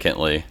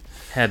significantly.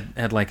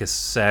 Had like a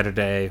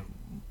Saturday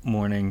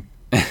morning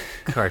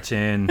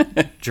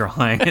cartoon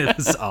drawing. It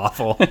was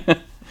awful.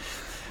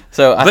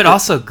 But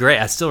also great.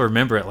 I still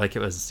remember it like it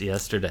was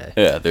yesterday.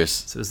 Yeah, so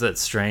it was that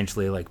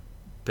strangely like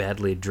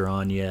badly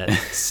drawn yet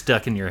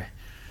stuck in your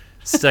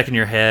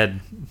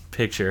head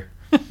picture.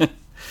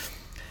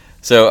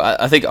 So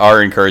I think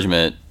our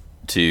encouragement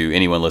to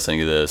anyone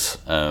listening to this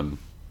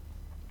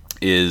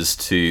is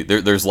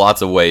there's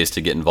lots of ways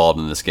to get involved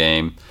in this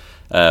game.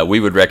 We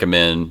would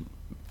recommend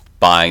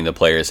buying the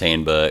player's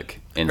handbook,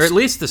 or at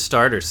least the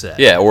starter set.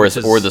 Yeah, or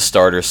the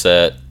starter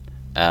set.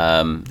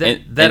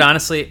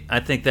 Honestly, I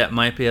think that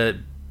might be a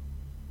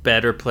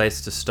better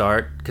place to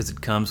start because it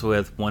comes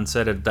with one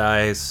set of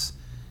dice.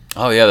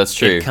 Oh yeah, that's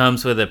true. It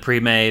comes with a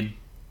pre-made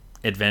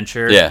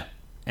adventure. Yeah,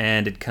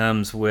 and it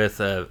comes with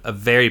a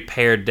very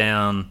pared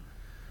down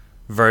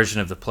version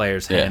of the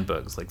player's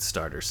handbooks, like the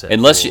starter set.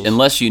 Unless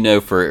you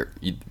know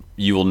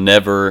you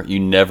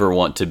never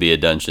want to be a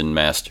dungeon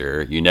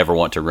master. You never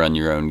want to run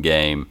your own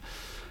game.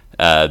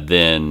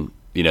 Then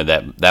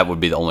that would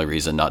be the only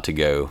reason not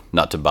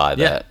to buy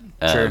that.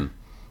 Sure.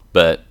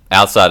 But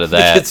outside of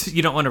that, because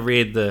you don't want to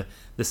read the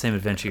same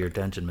adventure your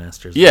dungeon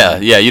masters. Yeah,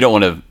 you don't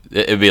want to.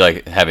 It'd be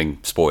like having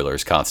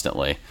spoilers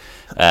constantly.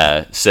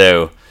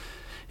 So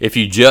if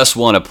you just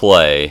want to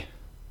play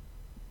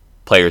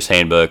Player's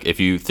Handbook, if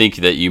you think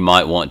that you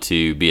might want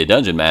to be a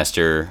dungeon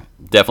master,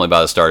 definitely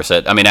buy the starter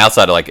set. I mean,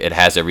 outside of it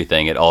has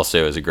everything. It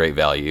also is a great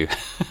value.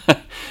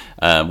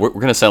 We're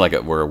gonna sound like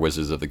we're a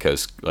Wizards of the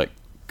Coast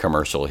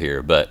commercial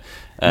here, but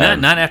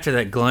not after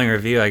that glowing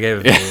review I gave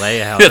of the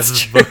layout.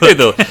 That's true.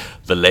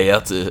 The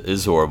layout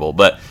is horrible,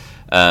 but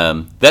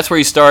that's where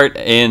you start.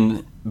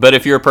 But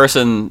if you're a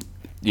person,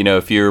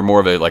 if you're more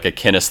of a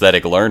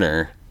kinesthetic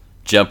learner,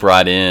 jump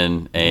right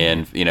in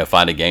and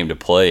find a game to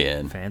play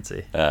in.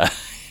 Fancy.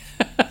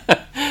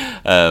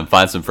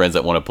 Find some friends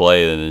that want to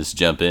play and just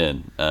jump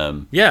in.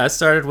 I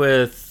started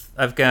with.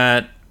 I've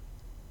got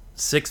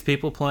 6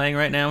 people playing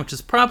right now, which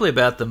is probably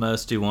about the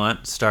most you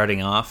want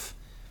starting off.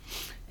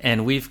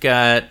 And we've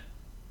got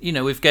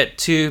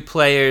 2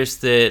 players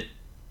that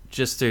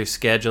just through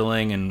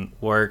scheduling and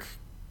work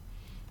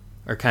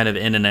are kind of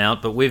in and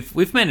out, but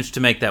we've managed to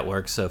make that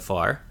work so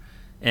far.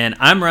 And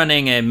I'm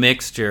running a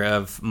mixture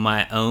of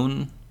my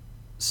own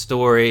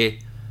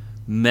story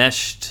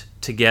meshed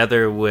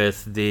together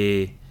with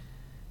the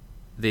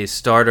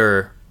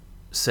starter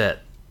set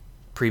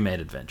pre-made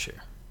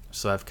adventure.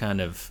 So I've kind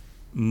of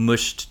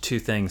mushed 2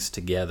 things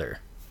together.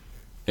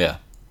 Yeah.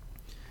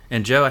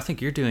 And Joe, I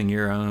think you're doing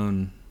your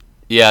own.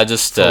 Yeah,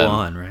 just full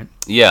on, right?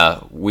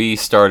 Yeah, we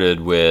started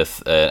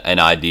with an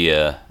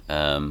idea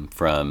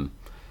from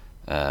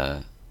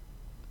Hanker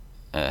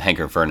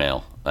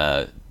Furnell,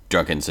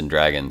 Drunkens and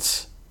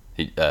Dragons,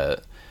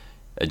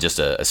 just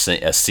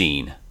a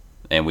scene,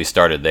 and we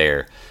started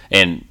there.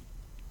 And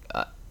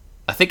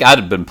I think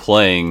I'd been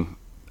playing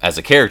as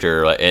a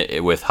character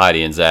with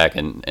Heidi and Zach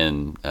and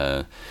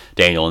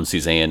Daniel and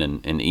Suzanne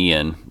and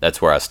Ian.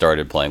 That's where I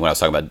started playing when I was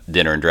talking about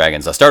Dinner and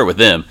Dragons. I started with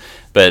them,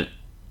 but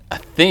I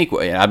think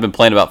I've been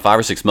playing about 5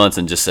 or 6 months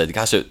and just said,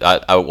 gosh,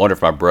 I wonder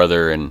if my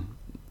brother and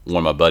one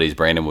of my buddies,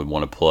 Brandon, would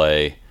want to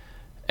play.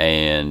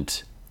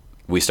 And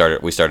we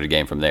started a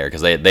game from there because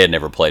they had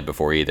never played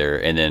before either.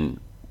 And then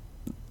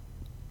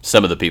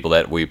some of the people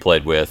that we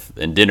played with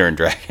in Dinner and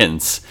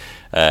Dragons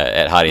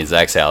at Heidi and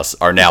Zach's house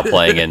are now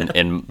playing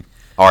in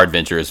our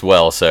adventure as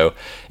well. So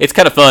it's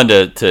kind of fun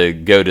to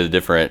go to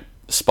different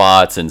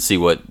spots and see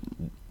what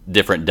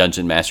different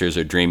dungeon masters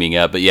are dreaming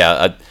up. But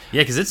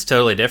because it's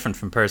totally different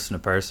from person to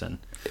person.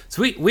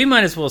 So we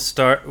might as well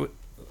start.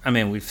 I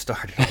mean, we've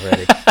started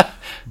already,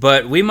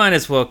 but we might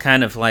as well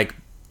kind of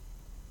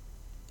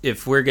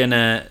if we're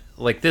gonna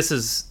this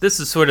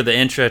is sort of the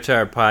intro to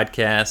our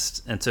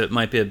podcast, and so it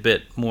might be a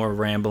bit more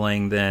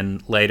rambling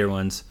than later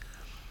ones,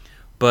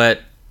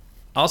 but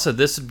also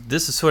this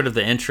is sort of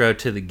the intro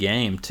to the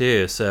game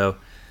too. So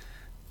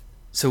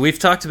we've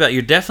talked about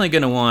you're definitely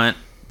going to want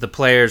the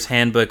player's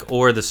handbook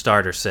or the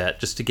starter set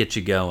just to get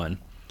you going.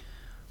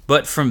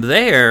 But from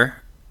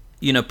there,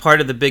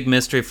 part of the big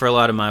mystery for a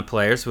lot of my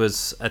players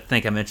was, I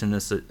think I mentioned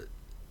this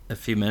a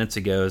few minutes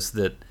ago, is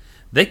that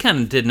they kind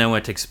of didn't know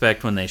what to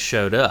expect when they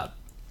showed up.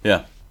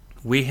 Yeah.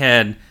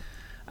 I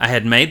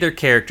had made their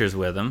characters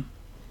with them,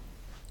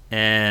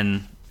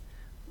 and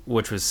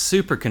which was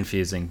super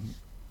confusing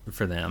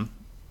for them.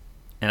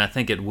 And I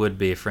think it would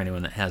be for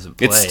anyone that hasn't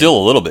played. It's still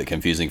a little bit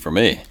confusing for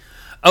me.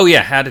 Oh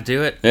yeah, how to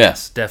do it? Yeah.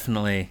 Yes,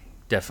 definitely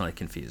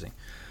confusing.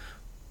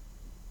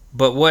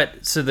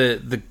 But so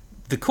the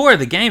core of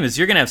the game is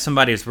you're going to have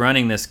somebody who's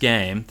running this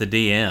game, the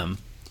DM,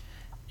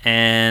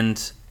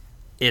 and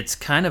it's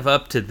kind of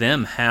up to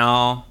them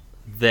how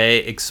they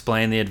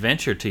explain the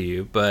adventure to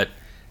you, but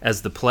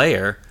as the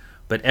player,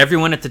 but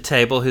everyone at the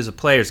table who's a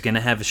player is going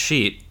to have a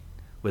sheet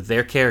with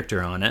their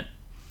character on it,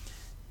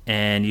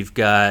 and you've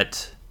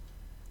got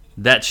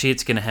that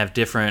sheet's going to have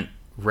different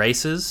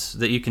races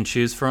that you can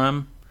choose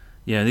from.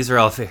 These are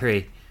all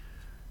very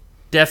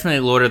definitely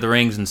Lord of the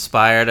Rings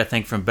inspired, I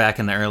think, from back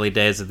in the early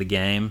days of the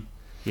game.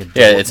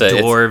 It's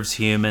dwarves,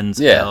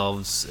 humans,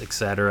 elves,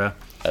 etc.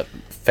 A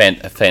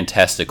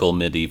fantastical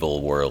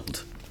medieval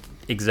world.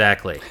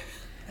 Exactly.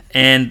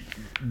 And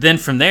then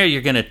from there,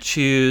 you're going to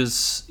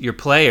choose, your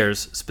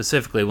players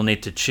specifically will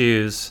need to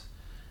choose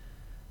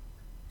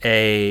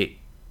a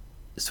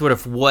sort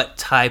of what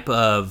type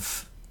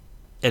of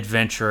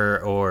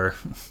adventurer or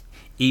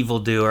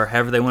evildoer,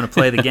 however they want to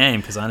play the game,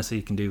 because honestly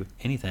you can do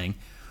anything,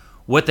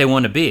 what they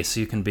want to be. So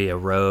you can be a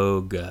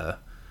rogue,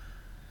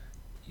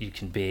 you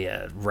can be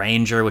a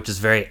ranger, which is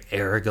very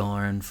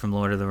Aragorn from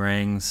Lord of the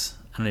Rings.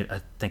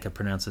 I think I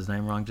pronounced his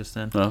name wrong just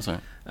then. Oh, sorry.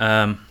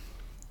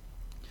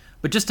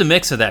 But just a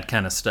mix of that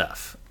kind of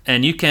stuff.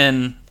 And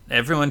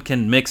everyone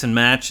can mix and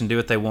match and do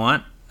what they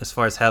want as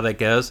far as how that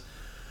goes.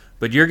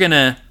 But you're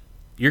gonna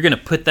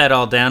put that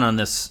all down on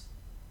this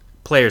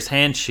player's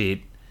hand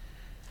sheet,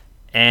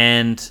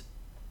 and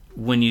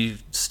when you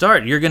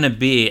start, you're gonna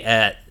be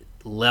at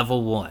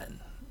level 1.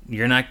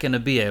 You're not gonna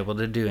be able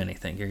to do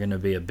anything. You're gonna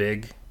be a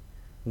big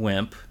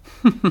wimp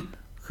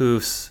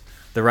who's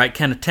the right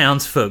kind of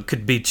townsfolk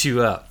could beat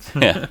you up.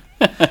 Yeah.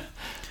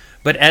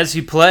 But as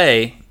you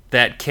play,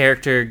 that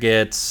character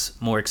gets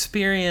more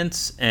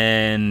experience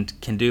and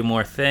can do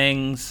more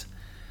things,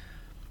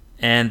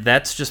 and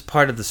that's just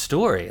part of the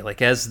story.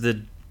 Like as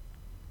the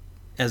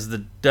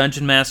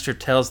dungeon master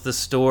tells the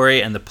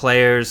story, and the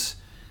players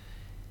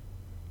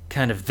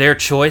kind of their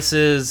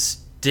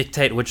choices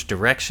dictate which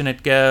direction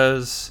it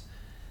goes,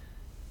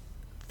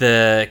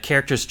 the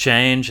characters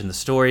change and the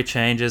story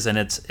changes, and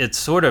it's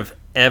sort of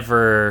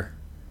ever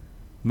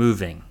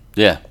moving.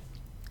 Yeah.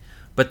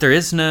 But there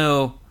is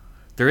no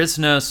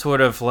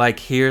sort of like,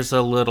 here's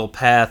a little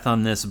path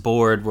on this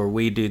board where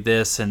we do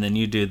this and then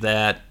you do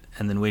that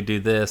and then we do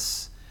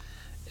this.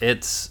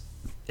 It's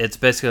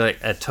basically like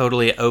a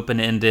totally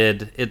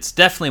open-ended. It's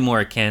definitely more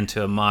akin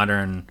to a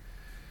modern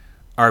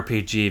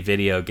RPG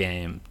video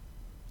game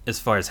as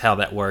far as how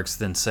that works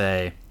than,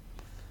 say,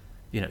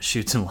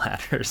 Chutes and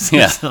Ladders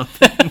or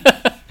something.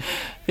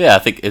 Yeah, I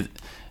think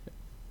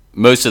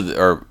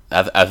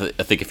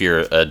I think if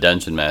you're a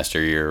dungeon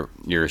master,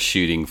 you're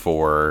shooting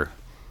for,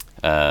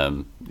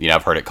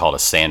 I've heard it called a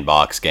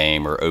sandbox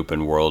game or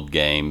open world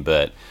game,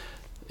 but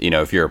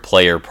if you're a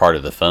player, part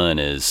of the fun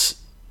is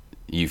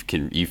you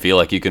feel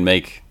like you can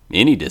make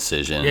any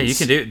decisions. Yeah, you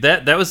can do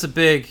that. That was a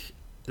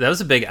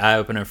big eye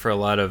opener for a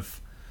lot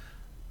of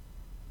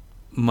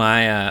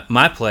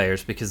my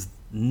players, because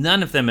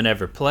none of them had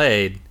ever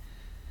played.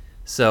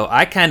 So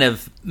I kind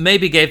of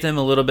maybe gave them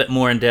a little bit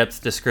more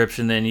in-depth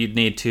description than you'd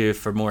need to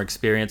for more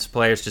experienced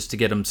players, just to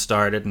get them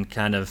started and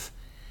kind of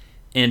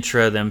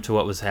intro them to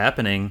what was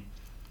happening.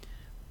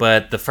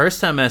 But the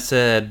first time I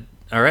said,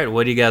 all right,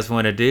 what do you guys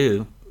want to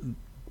do?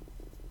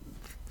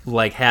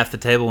 Like half the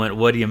table went,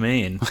 what do you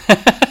mean?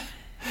 I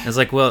was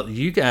like, well,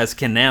 you guys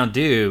can now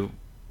do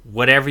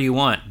whatever you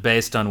want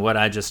based on what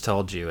I just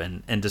told you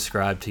and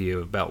described to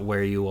you about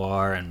where you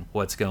are and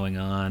what's going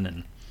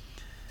on.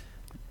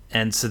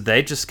 And so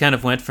they just kind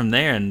of went from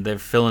there, and they're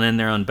filling in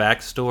their own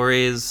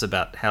backstories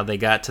about how they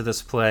got to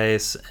this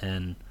place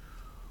and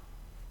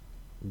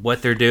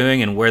what they're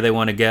doing and where they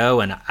want to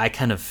go. And I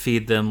kind of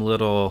feed them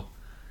little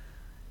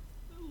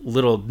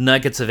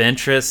nuggets of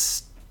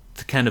interest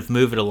to kind of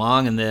move it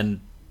along. And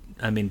then,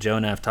 Joe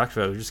and I have talked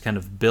about it, we're just kind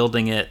of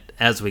building it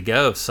as we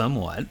go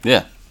somewhat.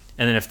 Yeah.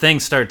 And then if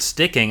things start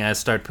sticking, I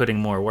start putting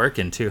more work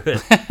into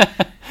it.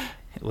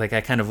 Like I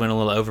kind of went a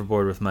little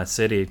overboard with my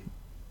city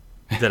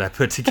that I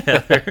put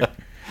together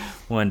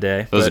one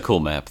day. It was a cool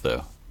map,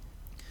 though.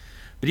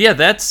 But yeah,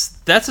 that's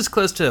as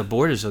close to a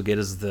board as you'll get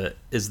is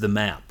the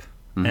map.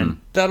 Mm-hmm. And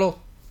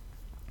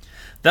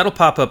that'll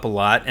pop up a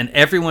lot, and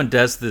everyone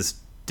does this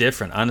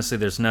different. Honestly,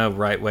 there's no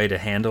right way to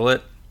handle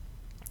it.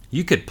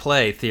 You could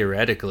play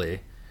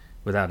theoretically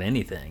without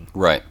anything.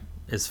 Right.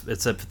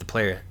 It's up to the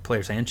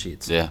player's hand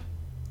sheets. Yeah.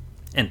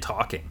 And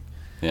talking.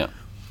 Yeah.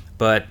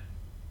 But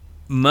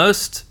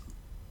most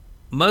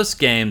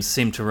games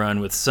seem to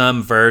run with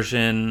some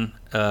version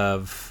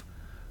of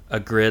a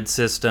grid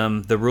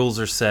system. The rules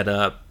are set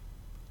up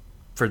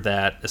for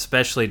that,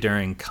 especially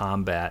during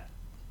combat.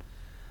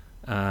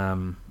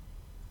 The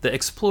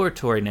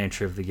exploratory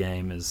nature of the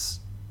game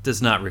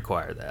does not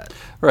require that.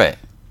 Right.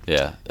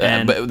 Yeah.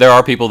 But there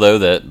are people, though,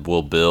 that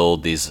will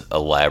build these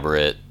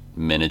elaborate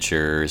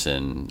miniatures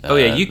and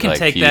you can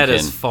take that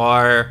as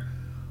far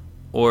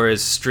or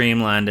as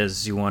streamlined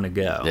as you want to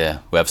go. Yeah.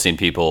 I've seen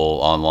people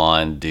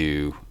online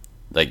do,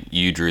 like,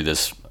 you drew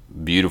this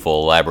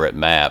beautiful elaborate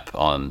map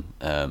on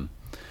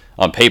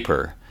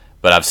paper,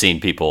 but I've seen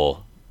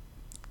people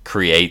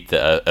create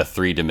a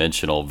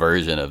three-dimensional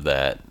version of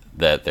that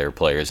their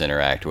players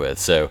interact with.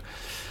 So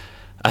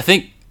I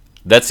think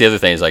that's the other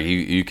thing, is like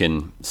you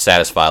can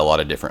satisfy a lot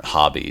of different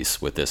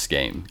hobbies with this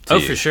game too. Oh,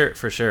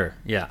 for sure.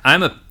 Yeah.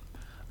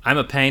 I'm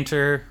a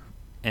painter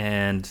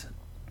and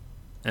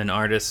an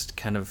artist,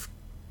 kind of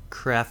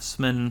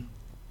craftsman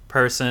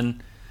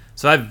person.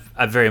 So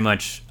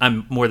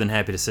I'm more than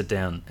happy to sit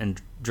down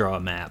and draw a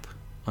map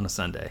on a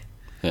Sunday.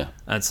 Yeah.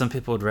 Some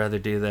people would rather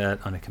do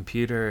that on a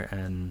computer,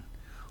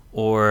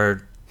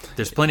 or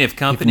there's plenty of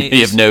companies.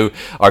 You have no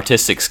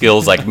artistic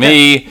skills like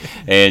me,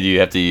 and you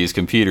have to use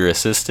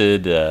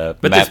computer-assisted map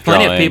But there's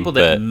plenty drawing, of people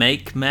that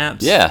make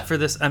maps Yeah. for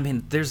this.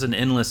 There's an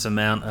endless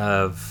amount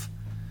of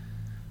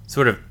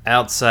sort of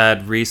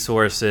outside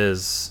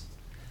resources,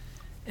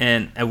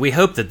 and we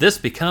hope that this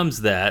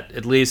becomes that,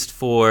 at least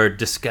for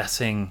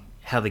discussing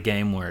how the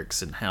game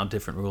works and how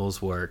different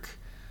rules work,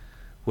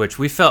 which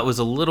we felt was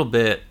a little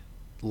bit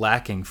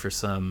lacking for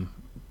some.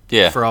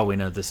 Yeah. For all we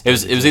know, this it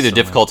was either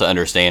difficult to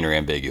understand or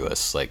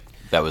ambiguous. Like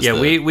That was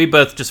we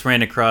both just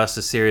ran across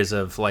a series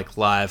of like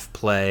live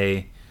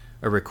play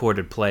or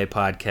recorded play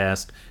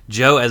podcast.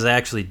 Joe is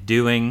actually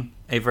doing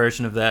a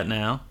version of that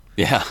now.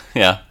 Yeah.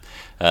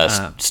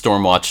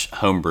 Stormwatch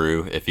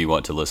Homebrew, if you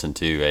want to listen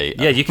to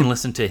you can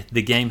listen to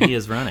the game he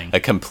is running. A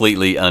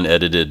completely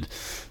unedited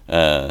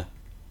us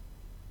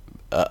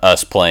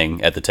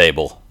playing at the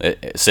table,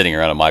 sitting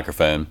around a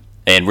microphone.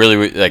 And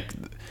really,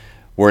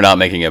 we're not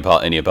making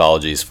any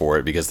apologies for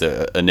it, because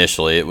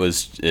initially it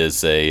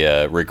is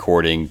a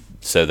recording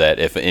so that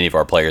if any of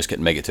our players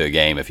couldn't make it to a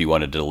game, if you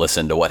wanted to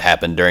listen to what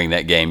happened during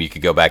that game, you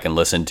could go back and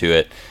listen to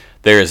it.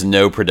 There is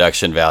no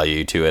production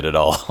value to it at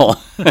all.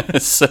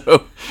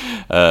 So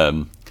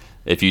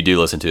if you do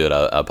listen to it,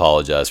 I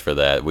apologize for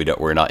that.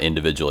 We're not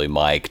individually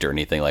mic'd or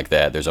anything like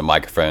that. There's a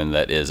microphone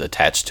that is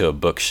attached to a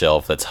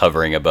bookshelf that's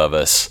hovering above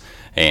us,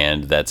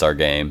 and that's our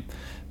game.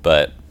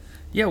 But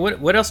yeah,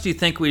 what else do you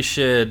think we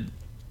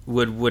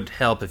would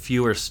help if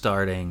you were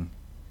starting?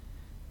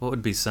 What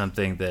would be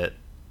something that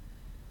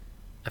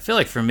I feel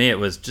like for me it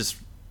was just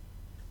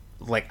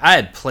like I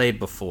had played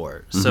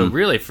before, so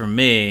really for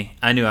me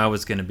I knew I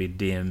was going to be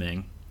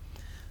DMing,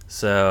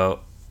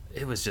 so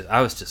it was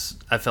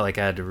just I felt like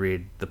I had to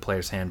read the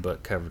player's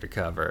handbook cover to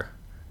cover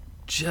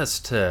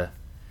just to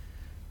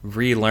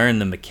relearn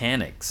the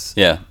mechanics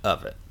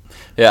of it.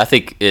 Yeah, I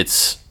think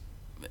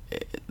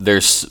there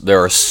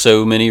are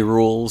so many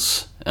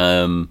rules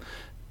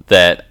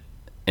that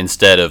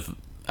instead of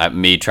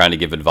me trying to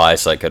give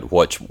advice like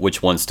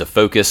which ones to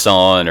focus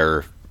on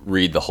or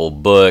read the whole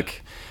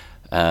book,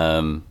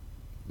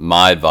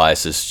 my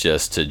advice is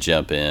just to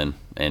jump in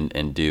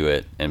and do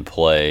it and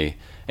play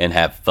and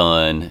have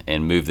fun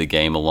and move the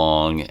game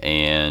along.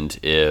 And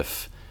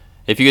if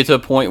you get to a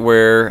point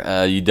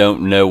where you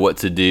don't know what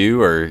to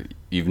do or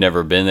you've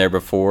never been there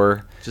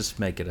before, just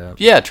make it up.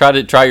 Yeah,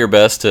 try your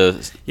best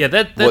to. Yeah,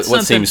 that's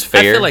what seems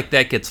fair. I feel like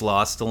that gets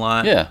lost a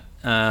lot. Yeah,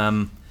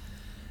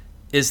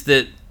 is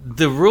that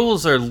the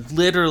rules are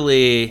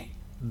literally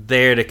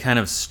there to kind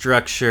of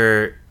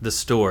structure the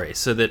story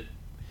so that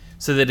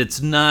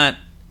it's not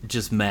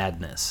just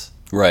madness.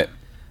 Right.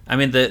 I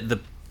mean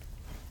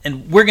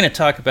and we're going to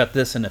talk about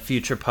this in a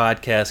future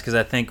podcast, because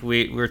I think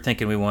we're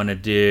thinking we want to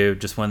do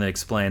just one that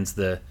explains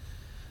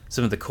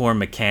some of the core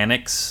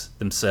mechanics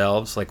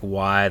themselves, like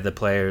why the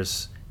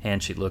player's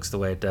handsheet looks the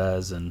way it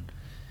does, and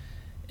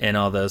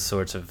all those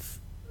sorts of,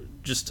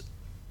 just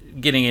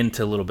getting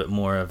into a little bit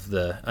more of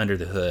the under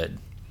the hood.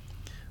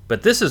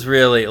 But this is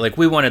really, like,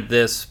 we wanted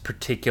this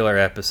particular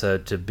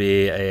episode to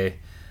be a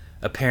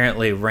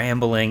apparently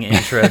rambling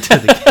intro to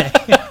the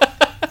game.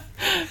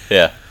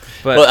 Yeah.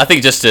 But, well, I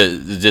think just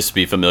to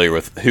be familiar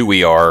with who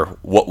we are,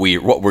 what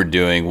we're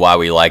doing, why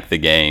we like the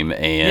game,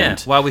 and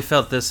why we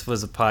felt this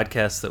was a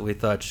podcast that we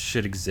thought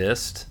should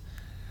exist.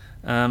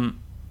 But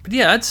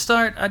yeah,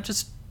 I'd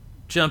just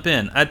jump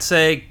in. I'd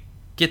say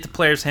get the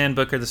player's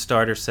handbook or the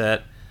starter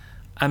set.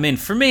 I mean,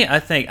 for me, I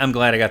think I'm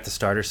glad I got the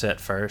starter set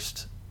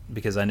first,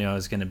 because I knew I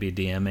was going to be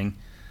DMing.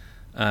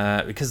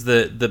 Because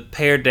the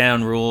pared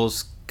down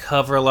rules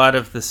cover a lot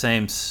of the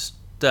same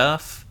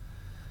stuff,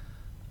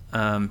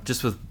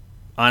 just with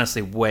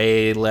honestly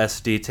way less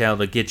detail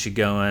to get you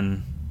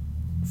going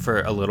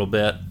for a little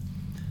bit.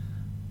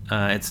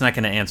 It's not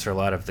going to answer a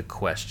lot of the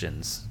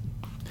questions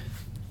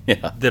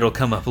that'll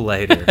come up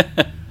later.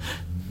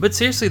 But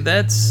seriously,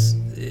 that's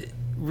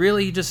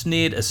really, you just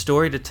need a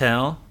story to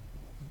tell.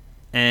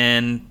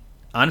 And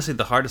honestly,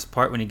 the hardest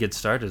part when you get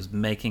started is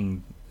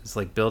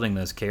like building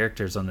those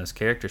characters on those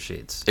character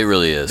sheets. It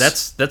really is.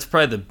 That's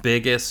probably the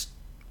biggest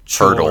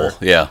hurdle.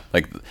 Yeah,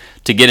 like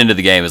to get into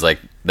the game is like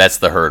that's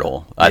the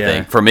hurdle. I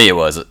think for me it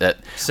was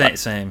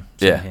same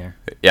here.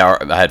 Yeah,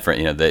 I had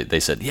friends. They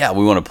said, yeah,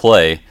 we want to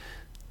play,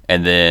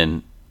 and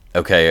then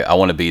okay, I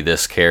want to be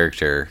this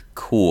character.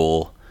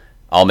 Cool,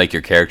 I'll make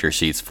your character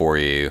sheets for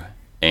you,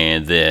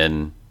 and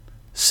then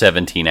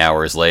 17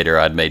 hours later,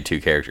 I'd made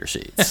 2 character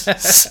sheets.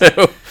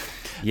 So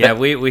yeah,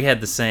 we had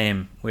the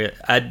same.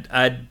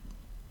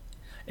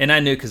 And I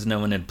knew, because no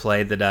one had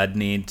played, that I'd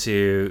need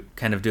to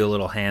kind of do a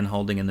little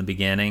hand-holding in the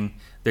beginning.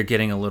 They're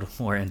getting a little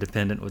more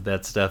independent with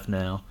that stuff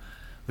now,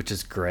 which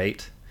is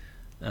great.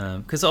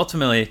 Because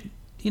ultimately,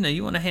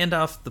 you want to hand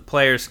off the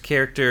player's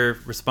character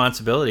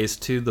responsibilities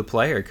to the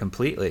player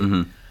completely.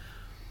 Mm-hmm.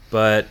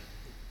 But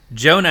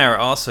Joe and I are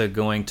also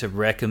going to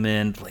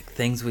recommend like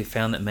things we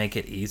found that make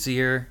it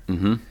easier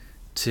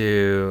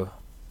to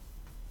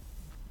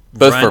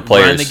both for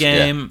players, run the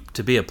game,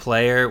 to be a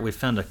player. We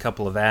found a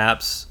couple of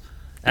apps.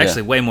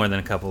 Actually, way more than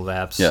a couple of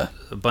apps. Yeah.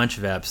 A bunch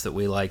of apps that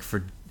we like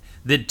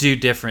that do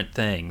different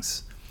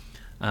things.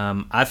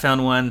 I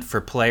found one for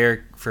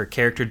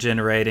character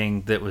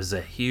generating that was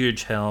a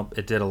huge help.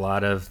 It did a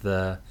lot of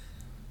the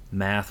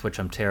math, which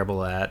I'm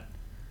terrible at.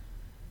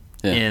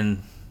 Yeah.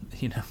 In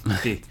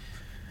the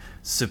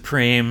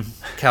supreme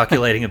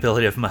calculating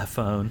ability of my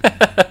phone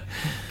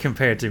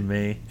compared to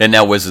me. And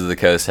now Wizards of the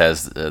Coast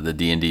has the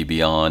D&D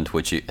Beyond,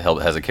 which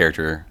has a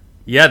character.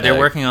 Yeah, they're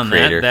working on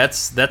creator.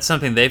 that. That's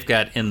something they've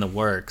got in the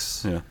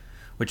works. Yeah.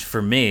 Which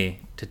for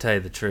me, to tell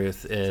you the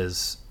truth,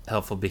 is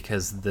helpful,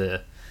 because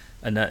the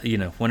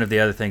one of the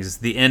other things is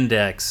the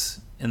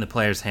index in the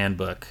player's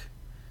handbook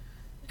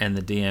and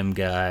the DM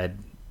guide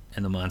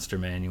and the monster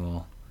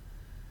manual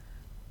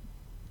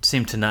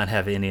seem to not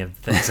have any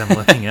of the things I'm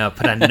looking up,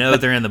 but I know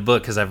they're in the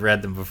book because I've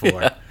read them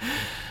before. Yeah.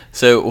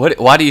 So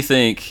why do you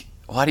think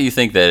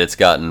that it's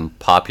gotten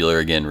popular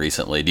again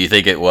recently? Do you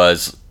think it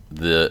was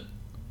the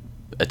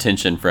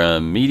attention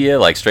from media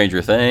like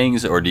Stranger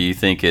Things, or do you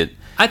think it...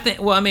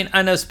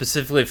 I know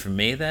specifically for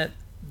me that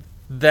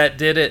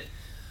did it,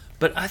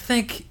 but I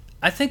think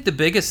the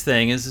biggest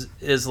thing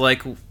is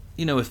like,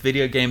 with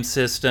video game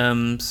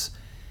systems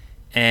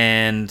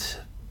and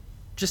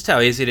just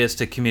how easy it is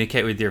to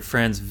communicate with your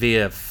friends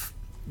via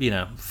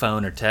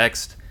phone or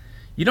text.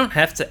 You don't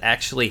have to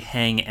actually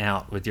hang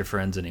out with your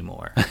friends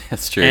anymore.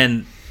 That's true.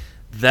 And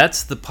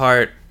that's the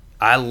part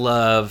I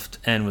loved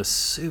and was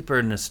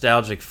super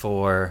nostalgic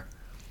for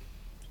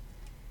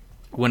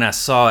when I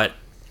saw it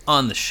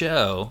on the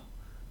show,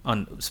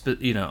 on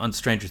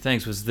Stranger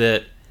Things, was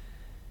that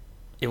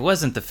it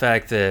wasn't the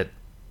fact that,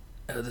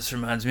 oh, this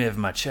reminds me of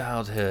my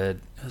childhood.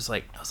 I was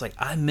like,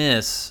 I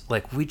miss,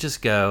 like, we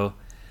just go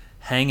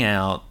hang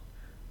out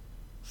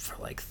for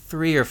like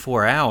 3 or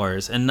 4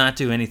 hours and not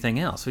do anything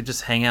else. We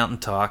just hang out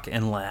and talk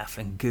and laugh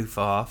and goof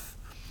off.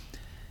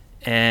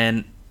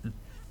 And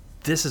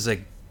this is a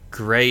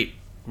great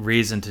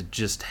reason to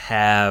just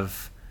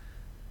have,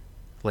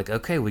 like,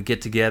 okay, we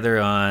get together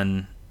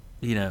on,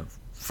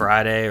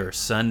 Friday or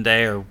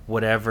Sunday or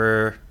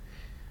whatever,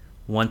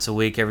 once a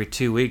week, every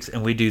 2 weeks,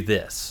 and we do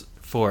this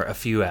for a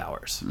few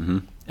hours. Mm-hmm.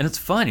 And it's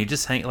fun. You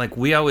just hang, like,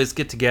 we always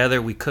get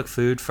together, we cook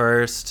food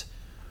first,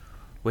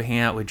 we hang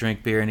out, we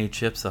drink beer and eat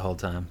chips the whole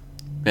time.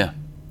 Yeah.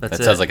 That's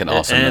that sounds like an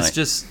awesome and night. It's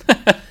just,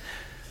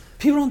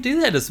 people don't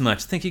do that as much.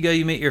 I think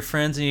you meet your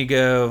friends and you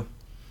go,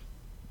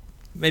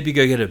 maybe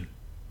go get a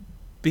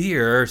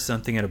beer or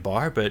something at a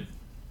bar, but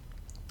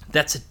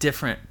that's a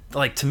different,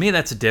 like, to me,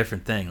 that's a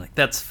different thing. Like,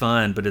 that's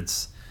fun, but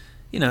it's,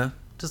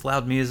 just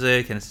loud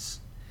music, and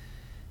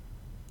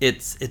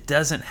it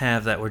doesn't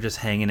have that we're just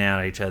hanging out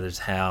at each other's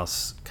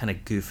house, kind of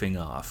goofing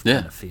off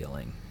kind of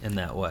feeling in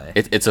that way.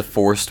 It's a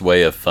forced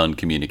way of fun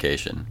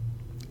communication.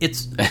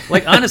 It's,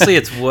 like, honestly,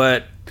 it's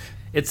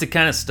the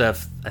kind of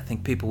stuff I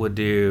think people would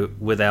do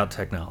without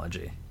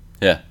technology.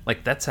 Yeah.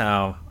 Like, that's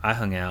how I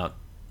hung out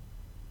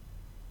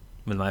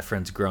with my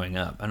friends growing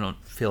up. I don't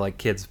feel like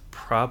kids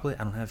I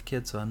don't have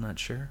kids, so I'm not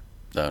sure.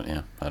 Oh,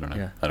 yeah. I don't know.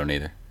 Yeah. I don't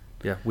either.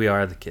 Yeah, we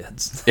are the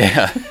kids.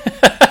 Yeah.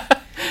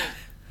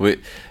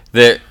 Like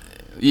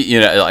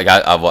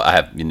I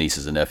have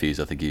nieces and nephews.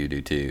 I think you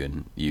do too,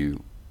 and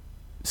you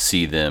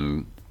see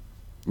them.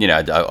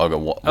 I'll go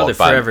walk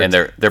by, and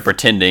they're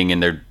pretending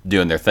and they're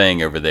doing their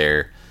thing over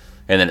there,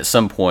 and then at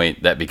some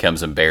point that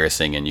becomes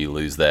embarrassing, and you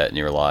lose that in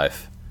your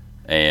life.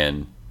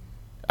 And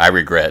I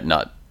regret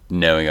not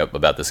knowing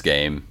about this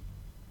game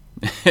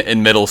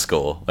in middle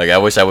school. Like, I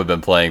wish I would have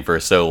been playing for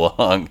so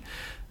long.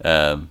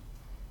 We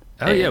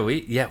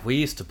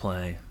used to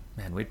play.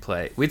 Man, we'd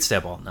stay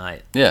up all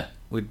night. Yeah.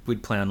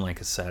 We'd play on like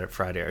a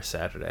Friday or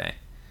Saturday,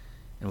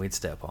 and we'd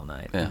stay up all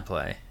night and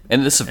play.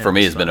 And this, for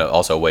me, has been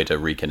also a way to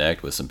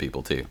reconnect with some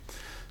people too.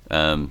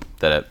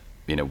 That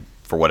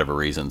for whatever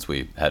reasons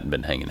we hadn't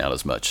been hanging out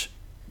as much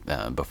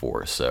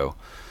before. So,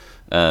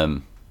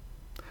 well,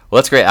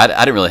 that's great. I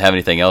didn't really have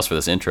anything else for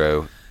this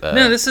intro.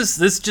 No, this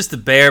is just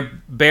the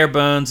bare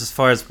bones as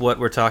far as what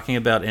we're talking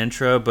about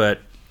intro,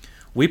 but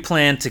we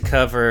plan to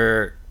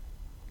cover,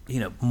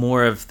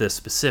 more of the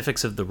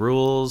specifics of the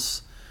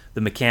rules,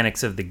 the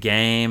mechanics of the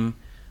game,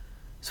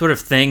 sort of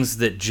things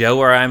that Joe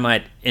or I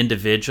might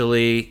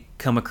individually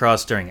come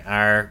across during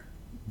our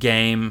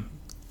game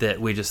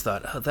that we just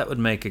thought, oh, that would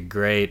make a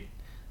great,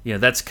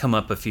 that's come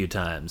up a few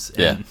times.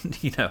 And,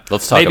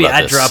 let's talk maybe about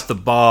I this. dropped the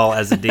ball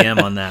as a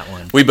DM on that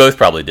one. We both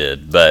probably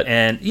did, but...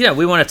 And,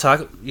 we want to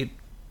talk,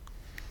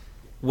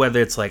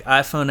 whether it's like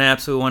iPhone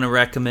apps we want to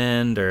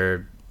recommend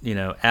or,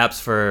 apps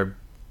for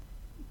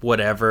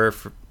whatever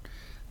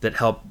that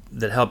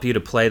help you to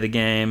play the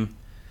game.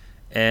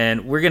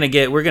 And we're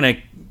gonna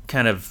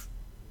kind of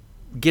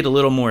get a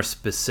little more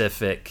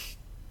specific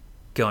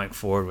going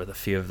forward with a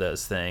few of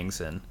those things,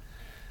 and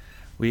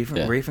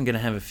we're even gonna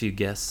have a few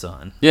guests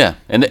on. Yeah,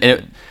 and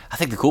I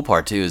think the cool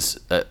part too is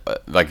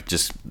like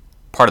just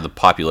part of the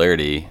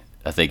popularity.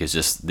 I think is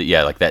just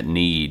like that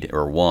need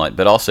or want,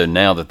 but also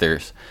now that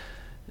there's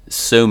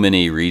so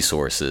many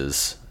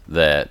resources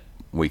that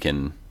we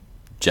can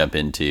jump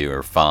into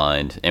or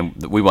find,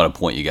 and we want to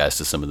point you guys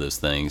to some of those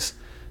things.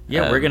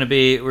 Yeah, we're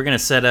gonna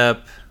set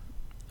up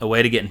a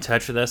way to get in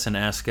touch with us and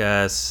ask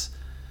us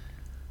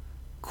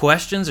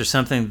questions or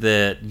something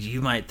that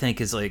you might think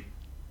is like,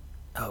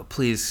 oh,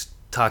 please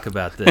talk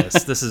about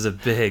this. This is a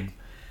big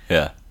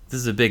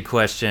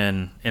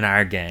question in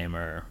our game,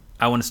 or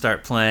I want to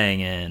start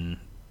playing and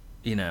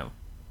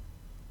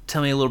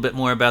tell me a little bit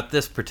more about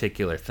this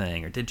particular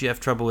thing, or did you have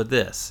trouble with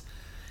this?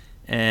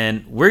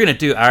 And we're gonna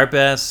do our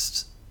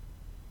best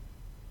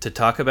to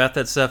talk about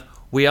that stuff.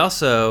 We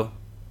also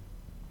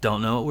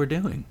don't know what we're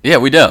doing. Yeah,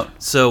 we don't.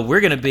 So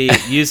we're going to be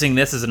using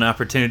this as an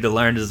opportunity to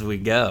learn as we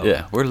go.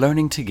 Yeah, we're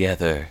learning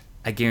together.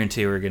 I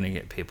guarantee we're going to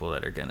get people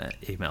that are going to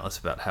email us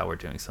about how we're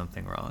doing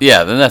something wrong.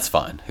 Yeah, then that's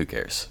fine. Who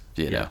cares?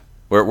 You know,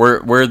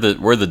 we're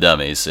the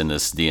dummies in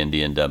this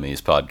D&D and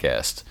Dummies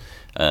podcast.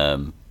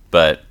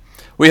 But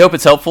we hope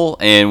it's helpful,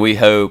 and we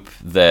hope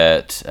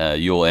that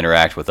you'll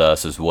interact with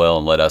us as well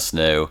and let us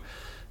know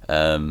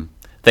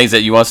things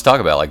that you want us to talk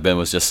about. Like Ben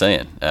was just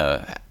saying,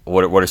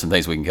 what are some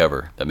things we can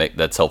cover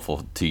that's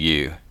helpful to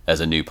you as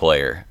a new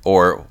player,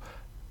 or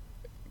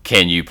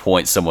can you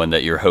point someone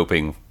that you're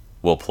hoping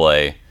will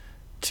play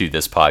to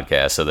this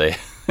podcast so they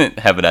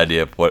have an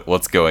idea of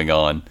what's going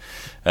on,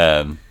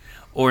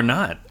 or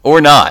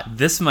not.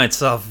 This might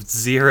solve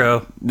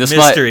zero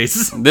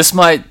mysteries. This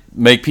might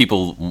make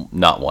people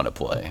not want to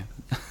play.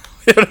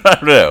 I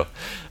don't know.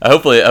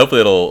 Hopefully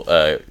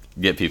it'll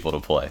get people to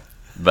play.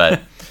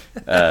 But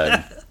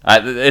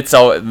it's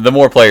all, the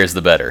more players,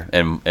 the better.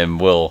 And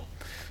we'll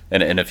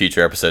in a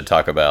future episode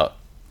talk about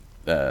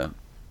a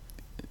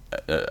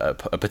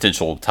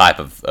potential type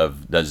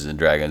of Dungeons and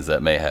Dragons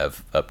that may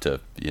have up to,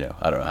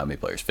 I don't know how many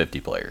players, 50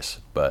 players.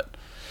 But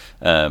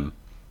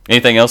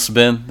anything else,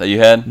 Ben, that you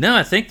had? No,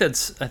 I think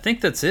that's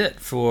it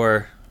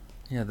for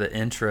the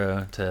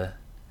intro to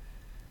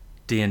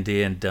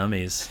D&D and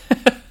Dummies.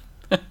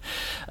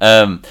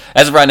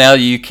 As of right now,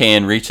 you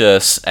can reach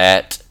us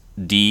at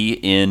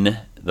DNDN,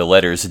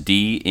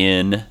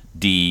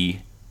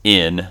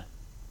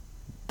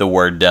 the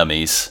word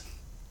dummies,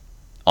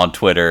 on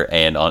Twitter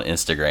and on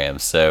Instagram.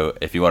 So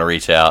if you want to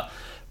reach out,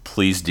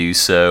 please do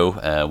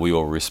so. We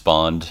will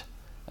respond,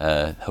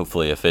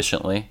 hopefully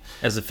efficiently.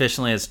 As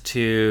efficiently as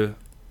two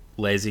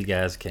lazy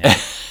guys can.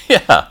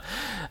 Yeah.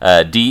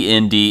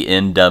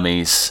 DNDN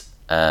Dummies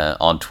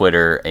on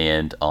Twitter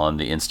and on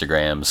the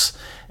Instagrams.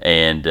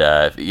 And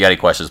if you got any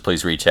questions,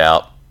 please reach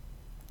out.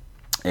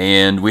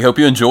 And we hope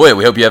you enjoy it.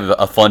 We hope you have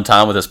a fun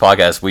time with this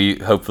podcast. We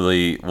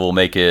hopefully will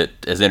make it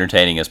as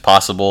entertaining as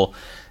possible.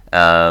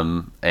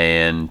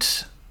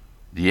 And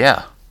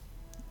yeah,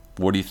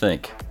 what do you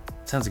think?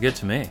 Sounds good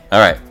to me. All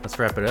right. Let's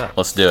wrap it up.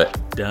 Let's do it.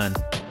 Done.